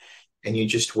understanding, and you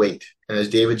just wait. And as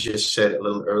David just said a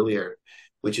little earlier,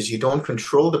 which is you don't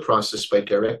control the process by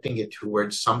directing it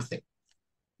towards something,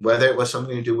 whether it was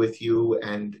something to do with you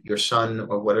and your son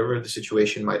or whatever the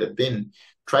situation might have been.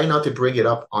 Try not to bring it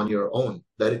up on your own.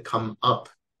 Let it come up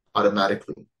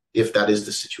automatically if that is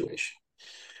the situation.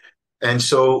 And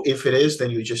so if it is, then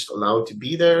you just allow it to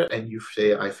be there and you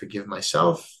say, I forgive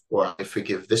myself, or I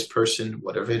forgive this person,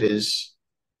 whatever it is.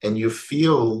 And you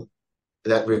feel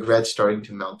that regret starting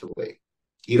to melt away.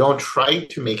 You don't try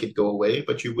to make it go away,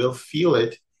 but you will feel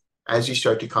it as you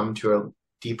start to come to a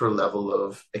deeper level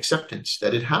of acceptance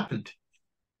that it happened.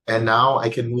 And now I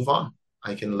can move on.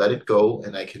 I can let it go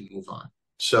and I can move on.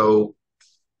 So,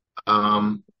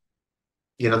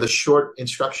 the short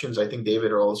instructions, I think,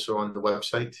 David, are also on the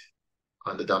website,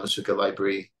 on the Dhamma Sukha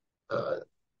library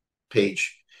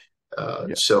page.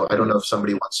 So I don't know if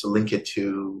somebody wants to link it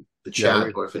to the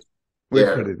chat or if it's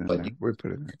there. We put it in there. We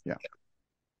put it in there. Yeah.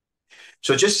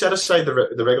 So just set aside the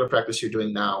regular practice you're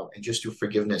doing now and just do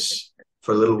forgiveness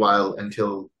for a little while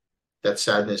until that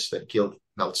sadness, that guilt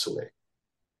melts away.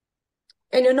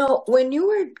 And when you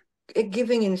were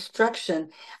giving instruction,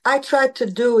 I tried to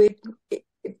do it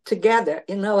together,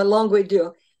 along with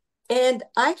you. And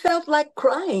I felt like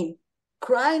crying,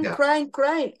 but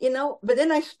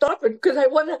then I stopped it because I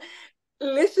want to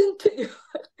listen to you.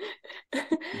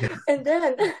 Yeah. And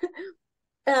then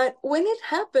when it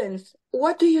happens,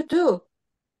 what do you do?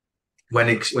 When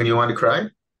you want to cry?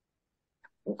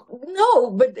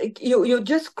 No, but you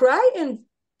just cry and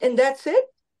that's it?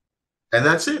 And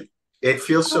that's it. It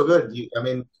feels so good. You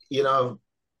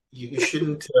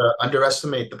shouldn't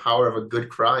underestimate the power of a good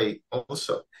cry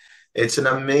also. It's an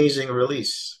amazing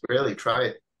release. Really, try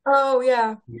it. Oh,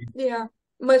 yeah. Yeah,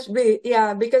 must be.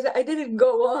 Yeah, because I didn't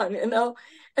go on,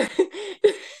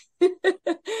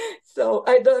 So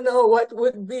I don't know what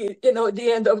would be,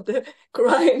 the end of the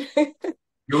crying.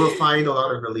 You will find a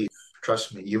lot of relief.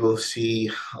 Trust me, you will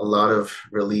see a lot of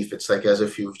relief. It's like as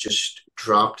if you've just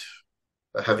dropped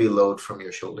a heavy load from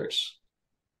your shoulders.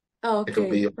 Okay. It'll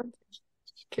be,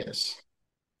 yes.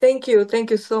 Thank you.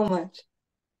 Thank you so much.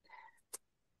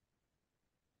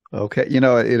 Okay.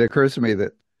 It occurs to me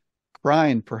that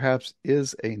crying perhaps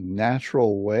is a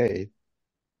natural way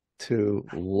to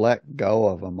let go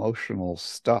of emotional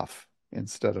stuff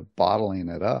instead of bottling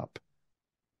it up.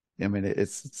 I mean,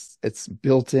 it's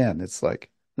built in. It's like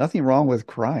nothing wrong with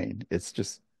crying. It's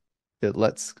just it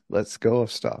lets go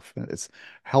of stuff. It's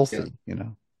healthy,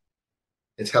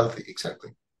 It's healthy.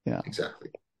 Exactly. Yeah. Exactly.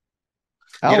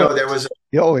 Alex, there was.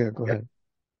 oh yeah, go ahead.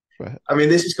 Go ahead. I mean,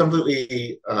 this is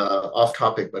completely off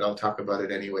topic, but I'll talk about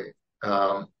it anyway.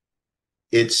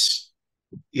 It's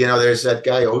there's that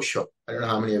guy Osho. I don't know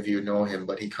how many of you know him,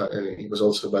 but he was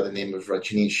also by the name of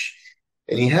Rajneesh,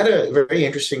 and he had a very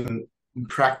interesting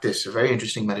practice, a very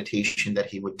interesting meditation that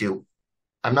he would do.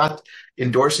 I'm not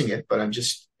endorsing it, but I'm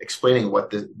just explaining what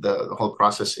the whole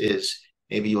process is.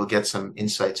 Maybe you'll get some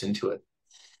insights into it.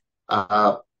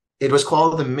 It was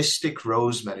called the Mystic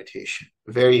Rose Meditation.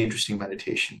 A very interesting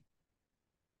meditation,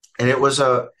 and it was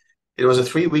a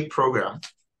 3-week program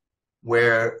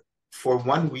where for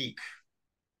 1 week,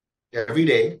 every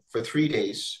day for 3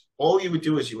 days, all you would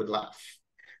do is you would laugh.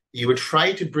 You would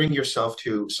try to bring yourself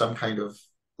to some kind of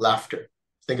laughter.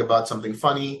 Think about something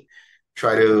funny.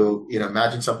 Try to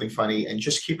imagine something funny, and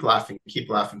just keep laughing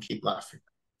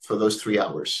for those 3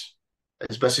 hours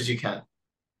as best as you can.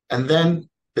 And then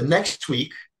the next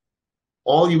week,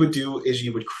 all you would do is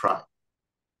you would cry,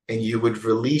 and you would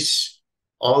release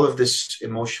all of this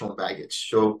emotional baggage.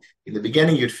 So in the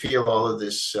beginning, you'd feel all of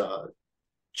this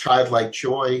childlike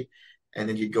joy, and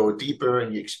then you'd go deeper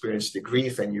and you experience the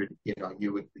grief, and you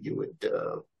would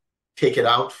take it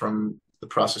out from the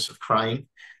process of crying.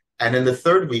 And then the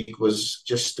third week was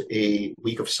just a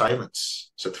week of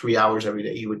silence. So 3 hours every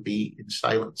day you would be in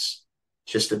silence,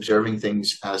 just observing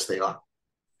things as they are.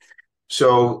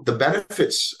 So the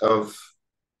benefits of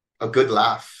a good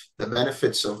laugh, the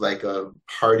benefits of like a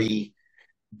hearty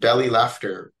belly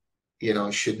laughter,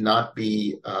 should not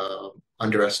be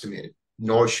underestimated,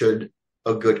 nor should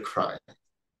a good cry.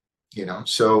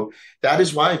 So that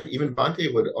is why even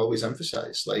Bhante would always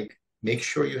emphasize, like, make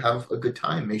sure you have a good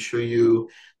time. Make sure you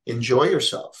enjoy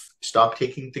yourself. Stop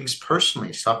taking things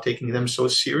personally. Stop taking them so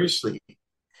seriously.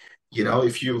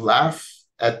 If you laugh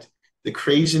at the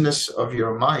craziness of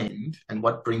your mind and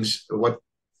what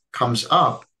comes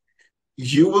up,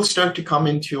 you will start to come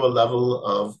into a level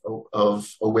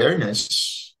of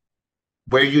awareness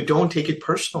where you don't take it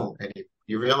personal anymore.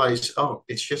 You realize, oh,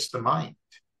 it's just the mind.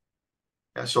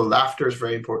 Yeah, so laughter is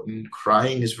very important.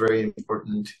 Crying is very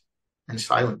important. And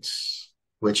silence,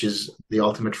 which is the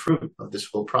ultimate fruit of this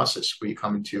whole process, where you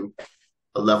come into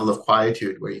a level of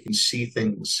quietude where you can see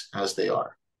things as they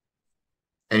are.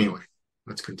 Anyway,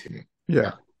 let's continue.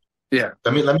 Yeah.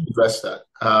 Let me address that.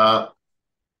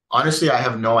 Honestly, I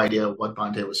have no idea what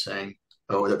Bhante was saying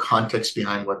or the context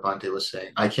behind what Bhante was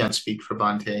saying. I can't speak for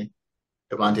Bhante.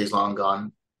 Bhante's long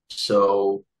gone.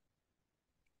 So,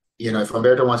 if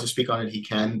Umberto wants to speak on it, he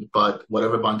can. But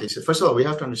whatever Bhante said, first of all, we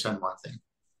have to understand one thing.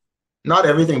 Not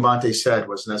everything Bhante said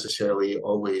was necessarily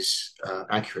always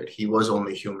accurate. He was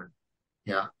only human.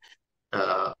 Yeah.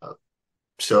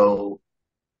 So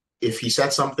if he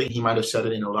said something, he might have said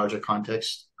it in a larger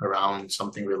context around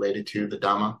something related to the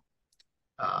Dhamma.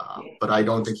 But I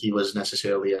don't think he was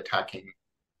necessarily attacking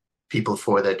people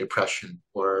for their depression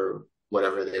or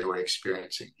whatever they were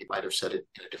experiencing. He might have said it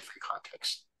in a different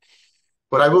context.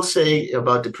 What I will say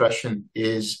about depression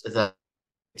is that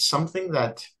it's something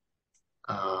that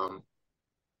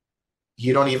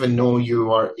you don't even know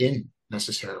you are in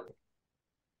necessarily,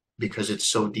 because it's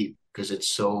so deep, because it's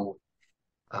so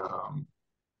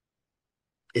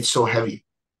heavy.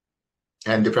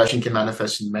 And depression can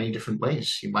manifest in many different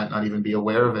ways. You might not even be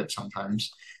aware of it sometimes.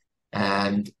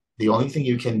 And the only thing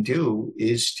you can do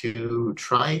is to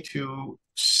try to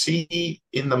see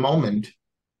in the moment,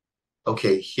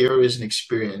 okay, here is an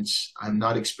experience. I'm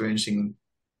not experiencing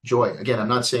joy. Again, I'm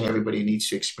not saying everybody needs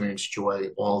to experience joy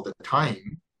all the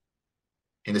time.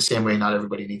 In the same way, not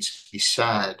everybody needs to be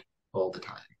sad all the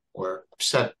time or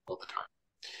upset all the time.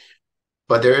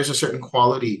 But there is a certain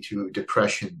quality to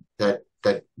depression that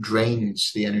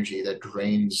drains the energy, that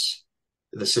drains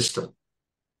the system.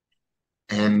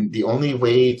 And the only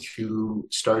way to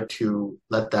start to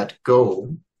let that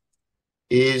go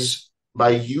is by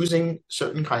using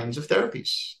certain kinds of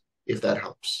therapies, if that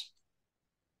helps.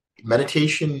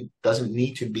 Meditation doesn't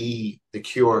need to be the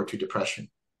cure to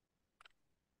depression.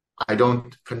 I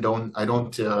don't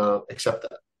accept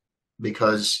that,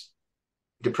 because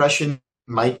depression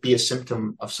might be a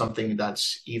symptom of something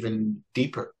that's even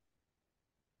deeper.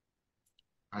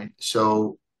 Right?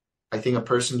 So I think a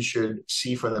person should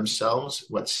see for themselves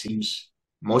what seems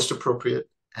most appropriate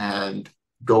and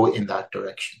go in that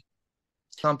direction.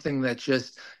 Something that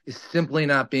just is simply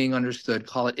not being understood.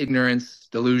 Call it ignorance,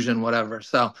 delusion, whatever.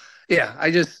 So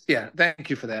thank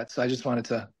you for that. So I just wanted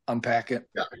to unpack it.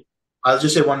 Yeah. I'll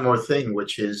just say one more thing,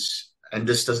 which is, and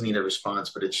this doesn't need a response,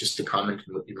 but it's just a comment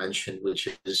on what you mentioned, which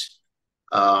is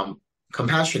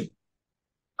compassion.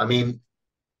 I mean,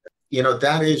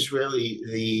 that is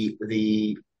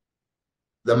really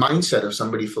the mindset of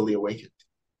somebody fully awakened.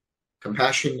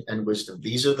 Compassion and wisdom.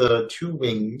 These are the two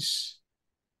wings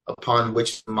upon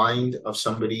which the mind of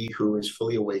somebody who is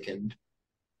fully awakened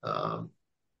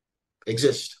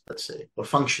exist, let's say, or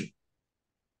function.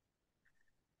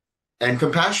 And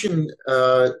compassion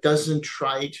doesn't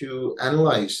try to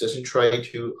analyze, doesn't try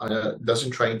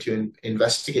to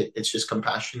investigate. It's just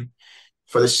compassion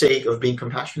for the sake of being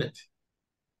compassionate.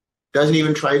 Doesn't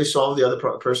even try to solve the other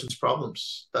person's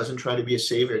problems. Doesn't try to be a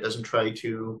savior. Doesn't try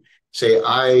to say,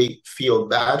 I feel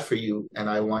bad for you and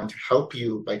I want to help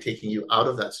you by taking you out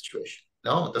of that situation.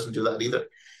 No, it doesn't do that either.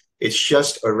 It's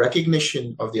just a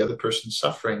recognition of the other person's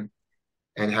suffering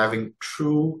and having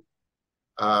true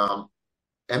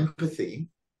empathy,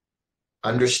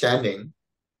 understanding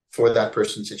for that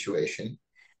person's situation,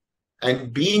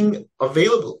 and being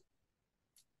available.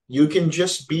 You can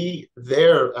just be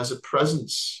there as a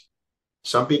presence.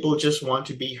 Some people just want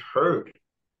to be heard.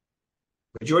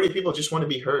 Majority of people just want to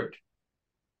be heard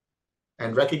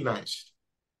and recognized.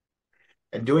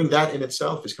 And doing that in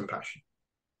itself is compassion.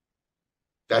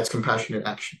 That's compassionate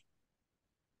action.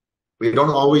 We don't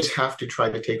always have to try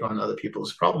to take on other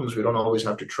people's problems. We don't always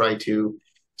have to try to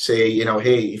say,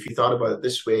 hey, if you thought about it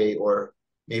this way, or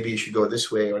maybe you should go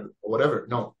this way, or whatever.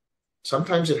 No.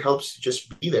 Sometimes it helps to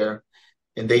just be there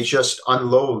and they just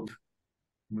unload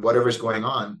whatever's going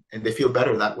on and they feel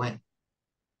better that way.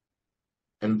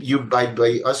 And by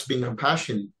us being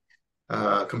compassionate,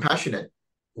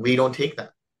 we don't take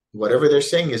that. Whatever they're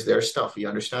saying is their stuff. We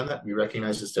understand that. We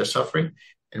recognize it's their suffering,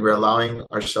 and we're allowing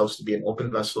ourselves to be an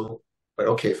open vessel. But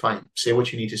okay, fine. Say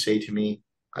what you need to say to me.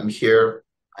 I'm here.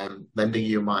 I'm lending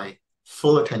you my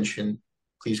full attention.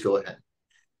 Please go ahead.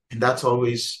 And that's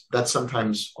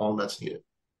sometimes all that's needed.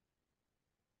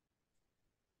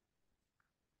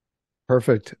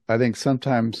 Perfect. I think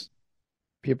sometimes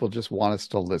people just want us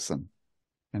to listen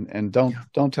and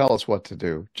don't tell us what to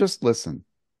do. Just listen.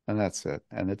 And that's it.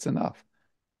 And it's enough.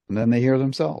 And then they hear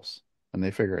themselves and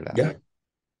they figure it out. Yeah.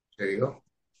 There you go.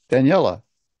 Daniela.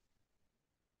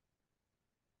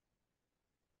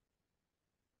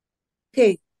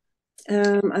 Okay.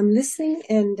 I'm listening,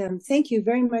 and thank you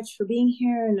very much for being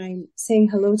here. And I'm saying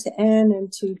hello to Anne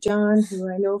and to John, who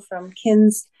I know from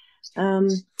Kin's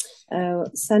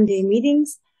Sunday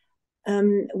meetings.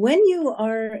 When you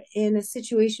are in a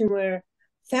situation where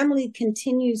family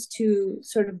continues to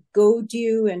sort of goad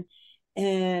you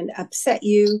and upset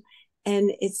you,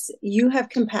 and you have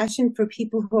compassion for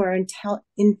people who are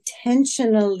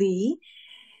intentionally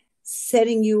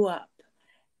setting you up,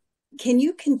 can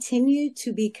you continue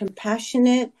to be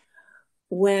compassionate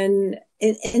when,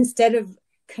 instead of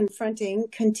confronting,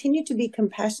 continue to be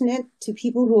compassionate to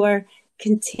people who are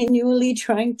continually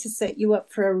trying to set you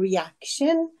up for a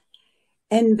reaction?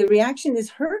 And the reaction is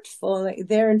hurtful. Like,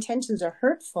 their intentions are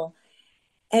hurtful.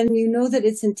 And you know that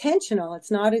it's intentional. It's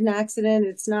not an accident.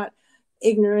 It's not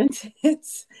ignorant.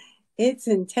 It's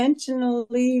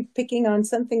intentionally picking on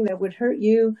something that would hurt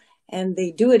you, and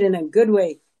they do it in a good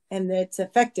way, and it's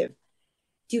effective.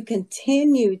 Do you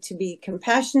continue to be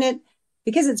compassionate?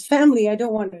 Because it's family, I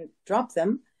don't want to drop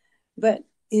them, but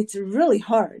it's really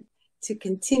hard to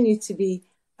continue to be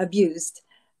abused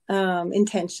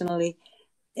intentionally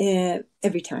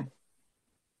every time.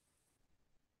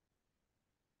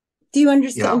 Do you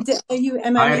understand? Yeah.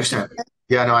 I understand.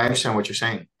 Yeah, no, I understand what you're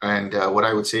saying. And what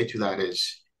I would say to that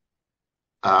is,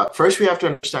 first we have to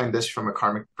understand this from a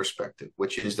karmic perspective,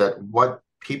 which is that what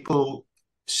people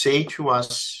say to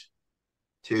us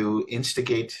to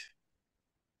instigate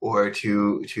or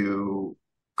to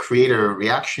create a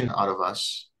reaction out of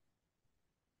us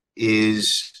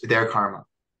is their karma.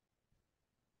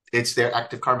 It's their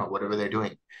active karma, whatever they're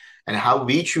doing. And how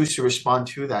we choose to respond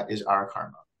to that is our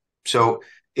karma. So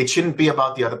it shouldn't be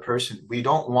about the other person. We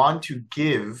don't want to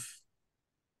give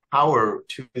power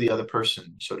to the other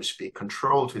person, so to speak,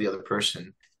 control to the other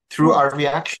person through our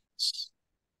reactions.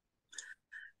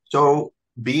 So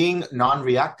being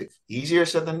non-reactive, easier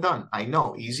said than done. I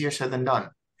know, easier said than done.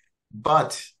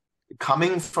 But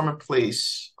coming from a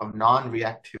place of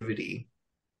non-reactivity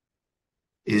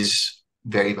is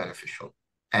very beneficial.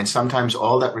 And sometimes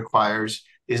all that requires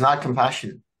is not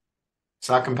compassion. It's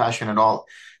not compassion at all.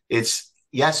 It's,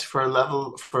 yes, for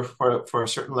a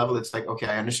certain level, it's like, okay,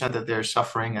 I understand that they're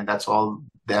suffering and that's all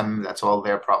them, that's all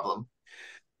their problem.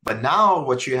 But now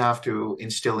what you have to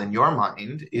instill in your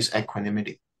mind is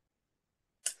equanimity.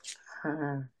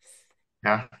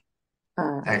 Yeah.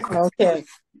 Okay.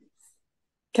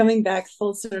 Coming back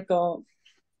full circle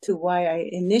to why I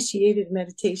initiated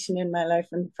meditation in my life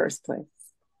in the first place.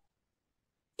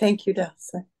 Thank you,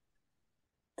 Delson.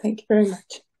 Thank you very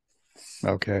much.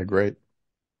 Okay, great.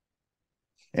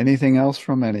 Anything else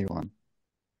from anyone?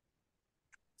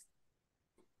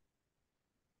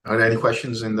 Are there any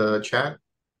questions in the chat?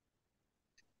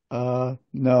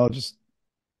 No, just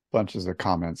bunches of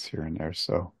comments here and there.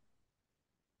 So,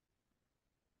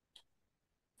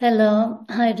 hello,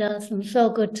 hi, Delson. So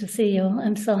good to see you.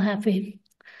 I'm so happy.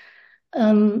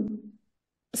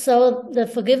 So the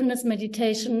forgiveness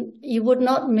meditation, you would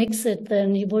not mix it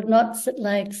then. You would not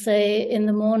like say in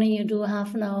the morning you do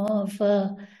half an hour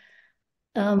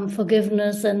of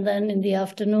forgiveness, and then in the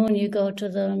afternoon you go to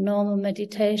the normal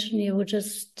meditation. You would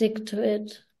just stick to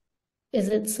it. Is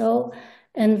it so?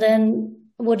 And then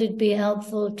would it be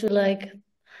helpful to, like,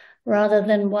 rather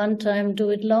than one time, do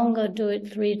it longer, do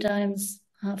it 3 times,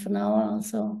 half an hour or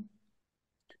so?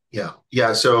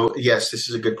 Yeah. So yes, this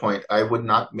is a good point. I would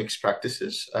not mix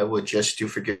practices. I would just do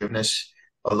forgiveness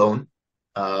alone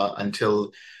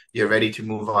until you're ready to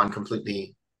move on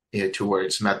completely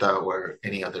towards Metta or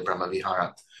any other Brahma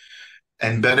Vihara.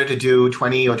 And better to do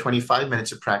 20 or 25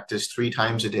 minutes of practice 3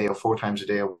 times a day or 4 times a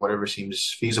day or whatever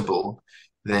seems feasible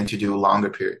than to do longer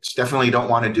periods. Definitely don't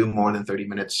want to do more than 30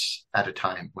 minutes at a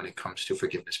time when it comes to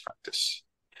forgiveness practice.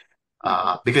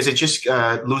 Because it just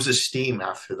loses steam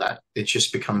after that. It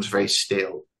just becomes very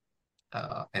stale.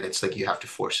 And it's like you have to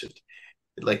force it.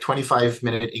 Like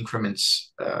 25-minute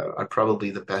increments are probably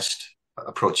the best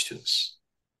approach to this.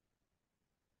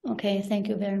 Okay, thank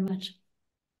you very much.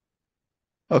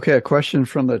 okay, a question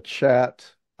from the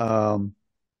chat.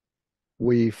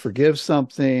 We forgive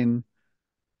something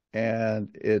and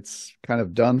it's kind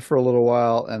of done for a little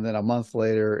while, and then a month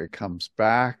later it comes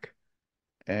back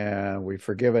and we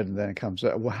forgive it and then it comes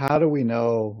back. Well, how do we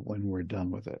know when we're done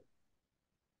with it?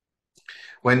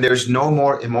 When there's no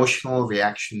more emotional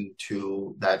reaction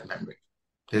to that memory,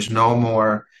 there's no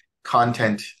more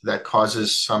content that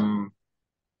causes some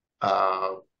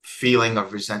feeling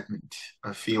of resentment,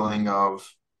 a feeling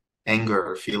of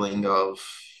anger, a feeling of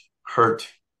hurt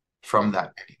from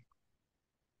that memory.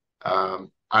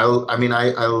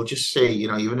 I'll just say,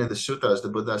 even in the suttas, the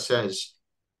Buddha says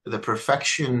the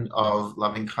perfection of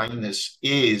loving kindness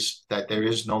is that there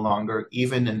is no longer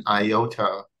even an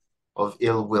iota of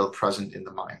ill will present in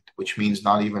the mind, which means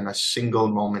not even a single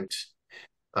moment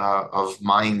of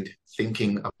mind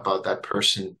thinking about that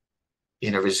person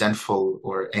in a resentful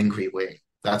or angry way.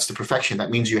 That's the perfection. That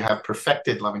means you have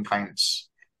perfected loving kindness.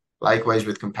 Likewise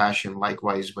with compassion,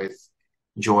 likewise with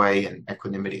joy and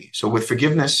equanimity. So with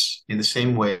forgiveness, in the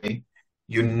same way,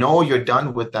 you're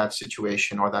done with that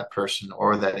situation or that person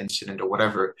or that incident or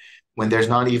whatever, when there's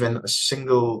not even a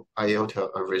single iota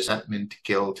of resentment,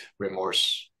 guilt,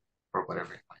 remorse, or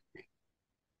whatever it might be.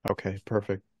 Okay,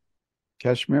 perfect.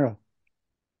 Kashmira.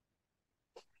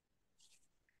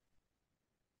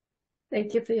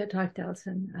 Thank you for your talk,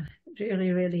 Delson. I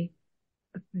really, really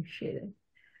appreciate it.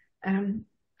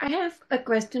 I have a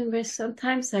question where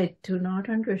sometimes I do not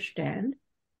understand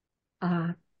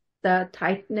the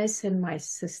tightness in my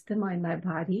system or in my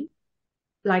body.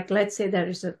 Like, let's say there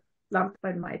is a lump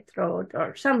in my throat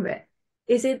or somewhere.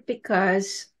 Is it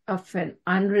because of an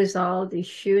unresolved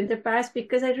issue in the past?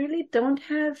 Because I really don't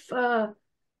have,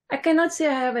 I cannot say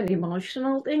I have an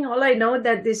emotional thing. All I know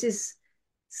that this is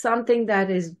something that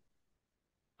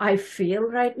I feel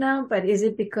right now, but is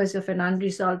it because of an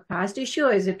unresolved past issue,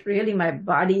 or is it really my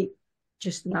body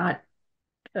just not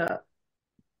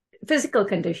physical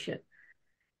condition?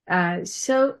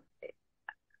 So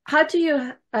how do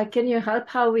you, can you help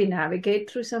how we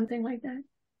navigate through something like that?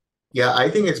 Yeah,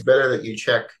 I think it's better that you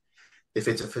check if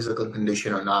it's a physical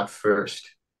condition or not first.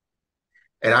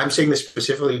 And I'm saying this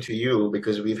specifically to you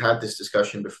because we've had this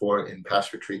discussion before in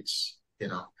past retreats,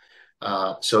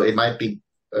 so it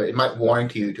might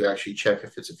warrant you to actually check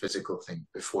if it's a physical thing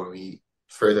before we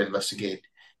further investigate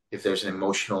if there's an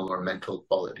emotional or mental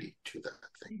quality to that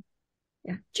thing.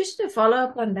 Yeah, just to follow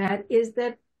up on that is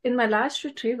that in my last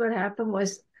retreat, what happened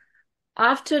was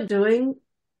after doing,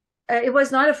 it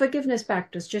was not a forgiveness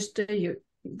practice, just the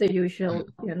usual,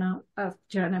 of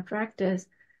jhana practice.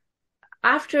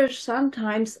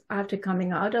 Sometimes after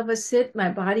coming out of a sit, my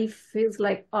body feels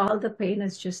like all the pain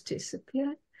has just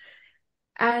disappeared.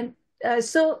 And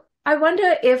so I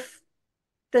wonder if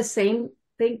the same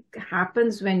thing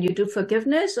happens when you do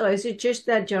forgiveness, or is it just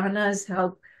that jhanas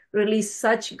help release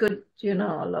such good,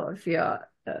 all of your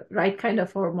right kind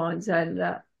of hormones and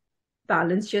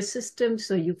balance your system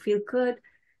so you feel good?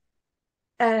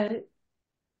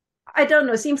 I don't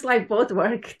know. Seems like both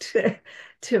work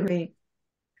to me.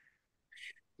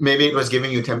 Maybe it was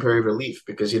giving you temporary relief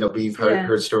because, we've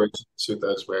heard stories in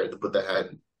suttas where the Buddha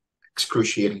had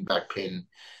excruciating back pain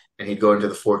and he'd go into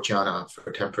the fourth jhana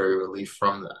for temporary relief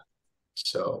from that.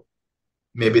 So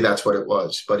maybe that's what it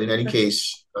was. But in any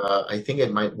case, I think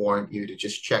it might warrant you to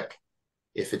just check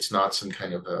if it's not some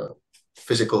kind of a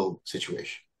physical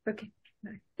situation. Okay.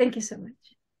 Thank you so much.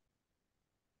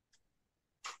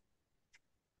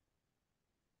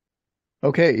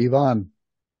 Okay, Yvonne.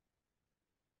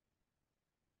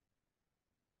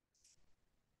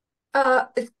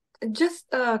 Just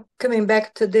coming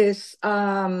back to this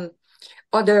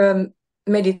other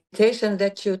meditation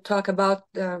that you talk about,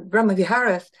 Brahma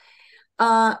Viharas.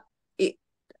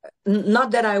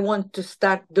 Not that I want to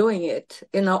start doing it,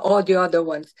 all the other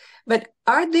ones, but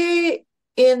are they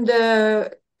in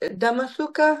the Dhamma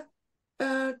Sukha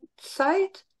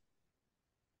site?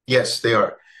 Yes, they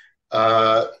are.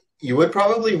 You would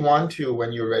probably want to,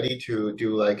 when you're ready to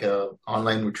do like a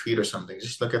online retreat or something,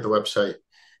 just look at the website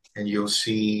and you'll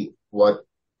see what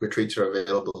retreats are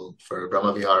available for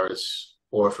Brahma Viharas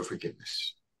or for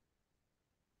forgiveness.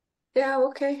 Yeah,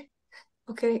 okay.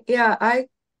 Okay.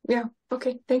 Yeah,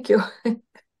 okay, thank you.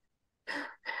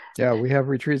 Yeah, we have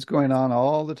retreats going on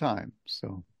all the time,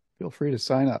 so feel free to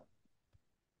sign up.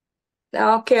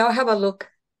 Okay, I'll have a look.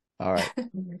 All right.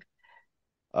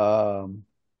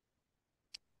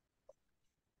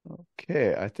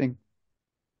 Okay, I think,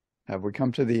 have we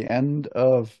come to the end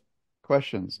of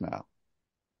questions now?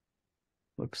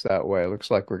 Looks that way. Looks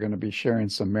like we're going to be sharing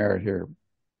some merit here.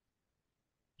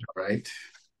 All right.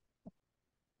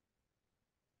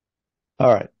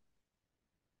 All right.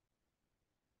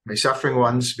 May suffering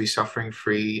ones be suffering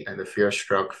free, and the fear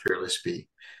struck fearless be.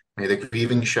 May the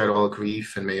grieving shed all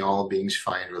grief, and may all beings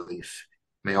find relief.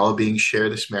 May all beings share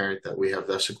this merit that we have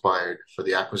thus acquired for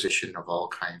the acquisition of all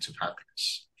kinds of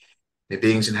happiness. May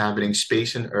beings inhabiting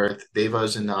space and earth,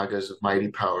 devas and nagas of mighty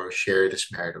power, share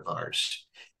this merit of ours.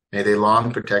 May they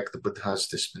long protect the Buddha's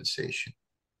dispensation.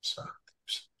 Sadhu,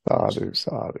 sadhu,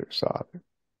 sadhu, sadhu.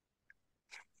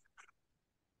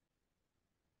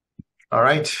 All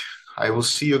right. I will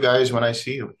see you guys when I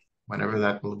see you, whenever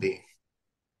that will be.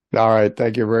 All right.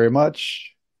 Thank you very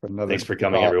much. Thanks for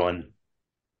coming, everyone.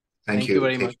 Thank you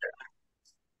very much.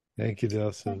 Thank you,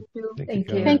 Delson. Thank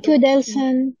you. Thank you,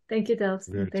 Delson. Thank you,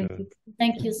 Delson. Thank you.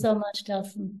 Thank you so much,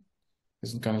 Delson.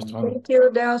 Thank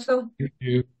you, Delson. Thank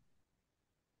you.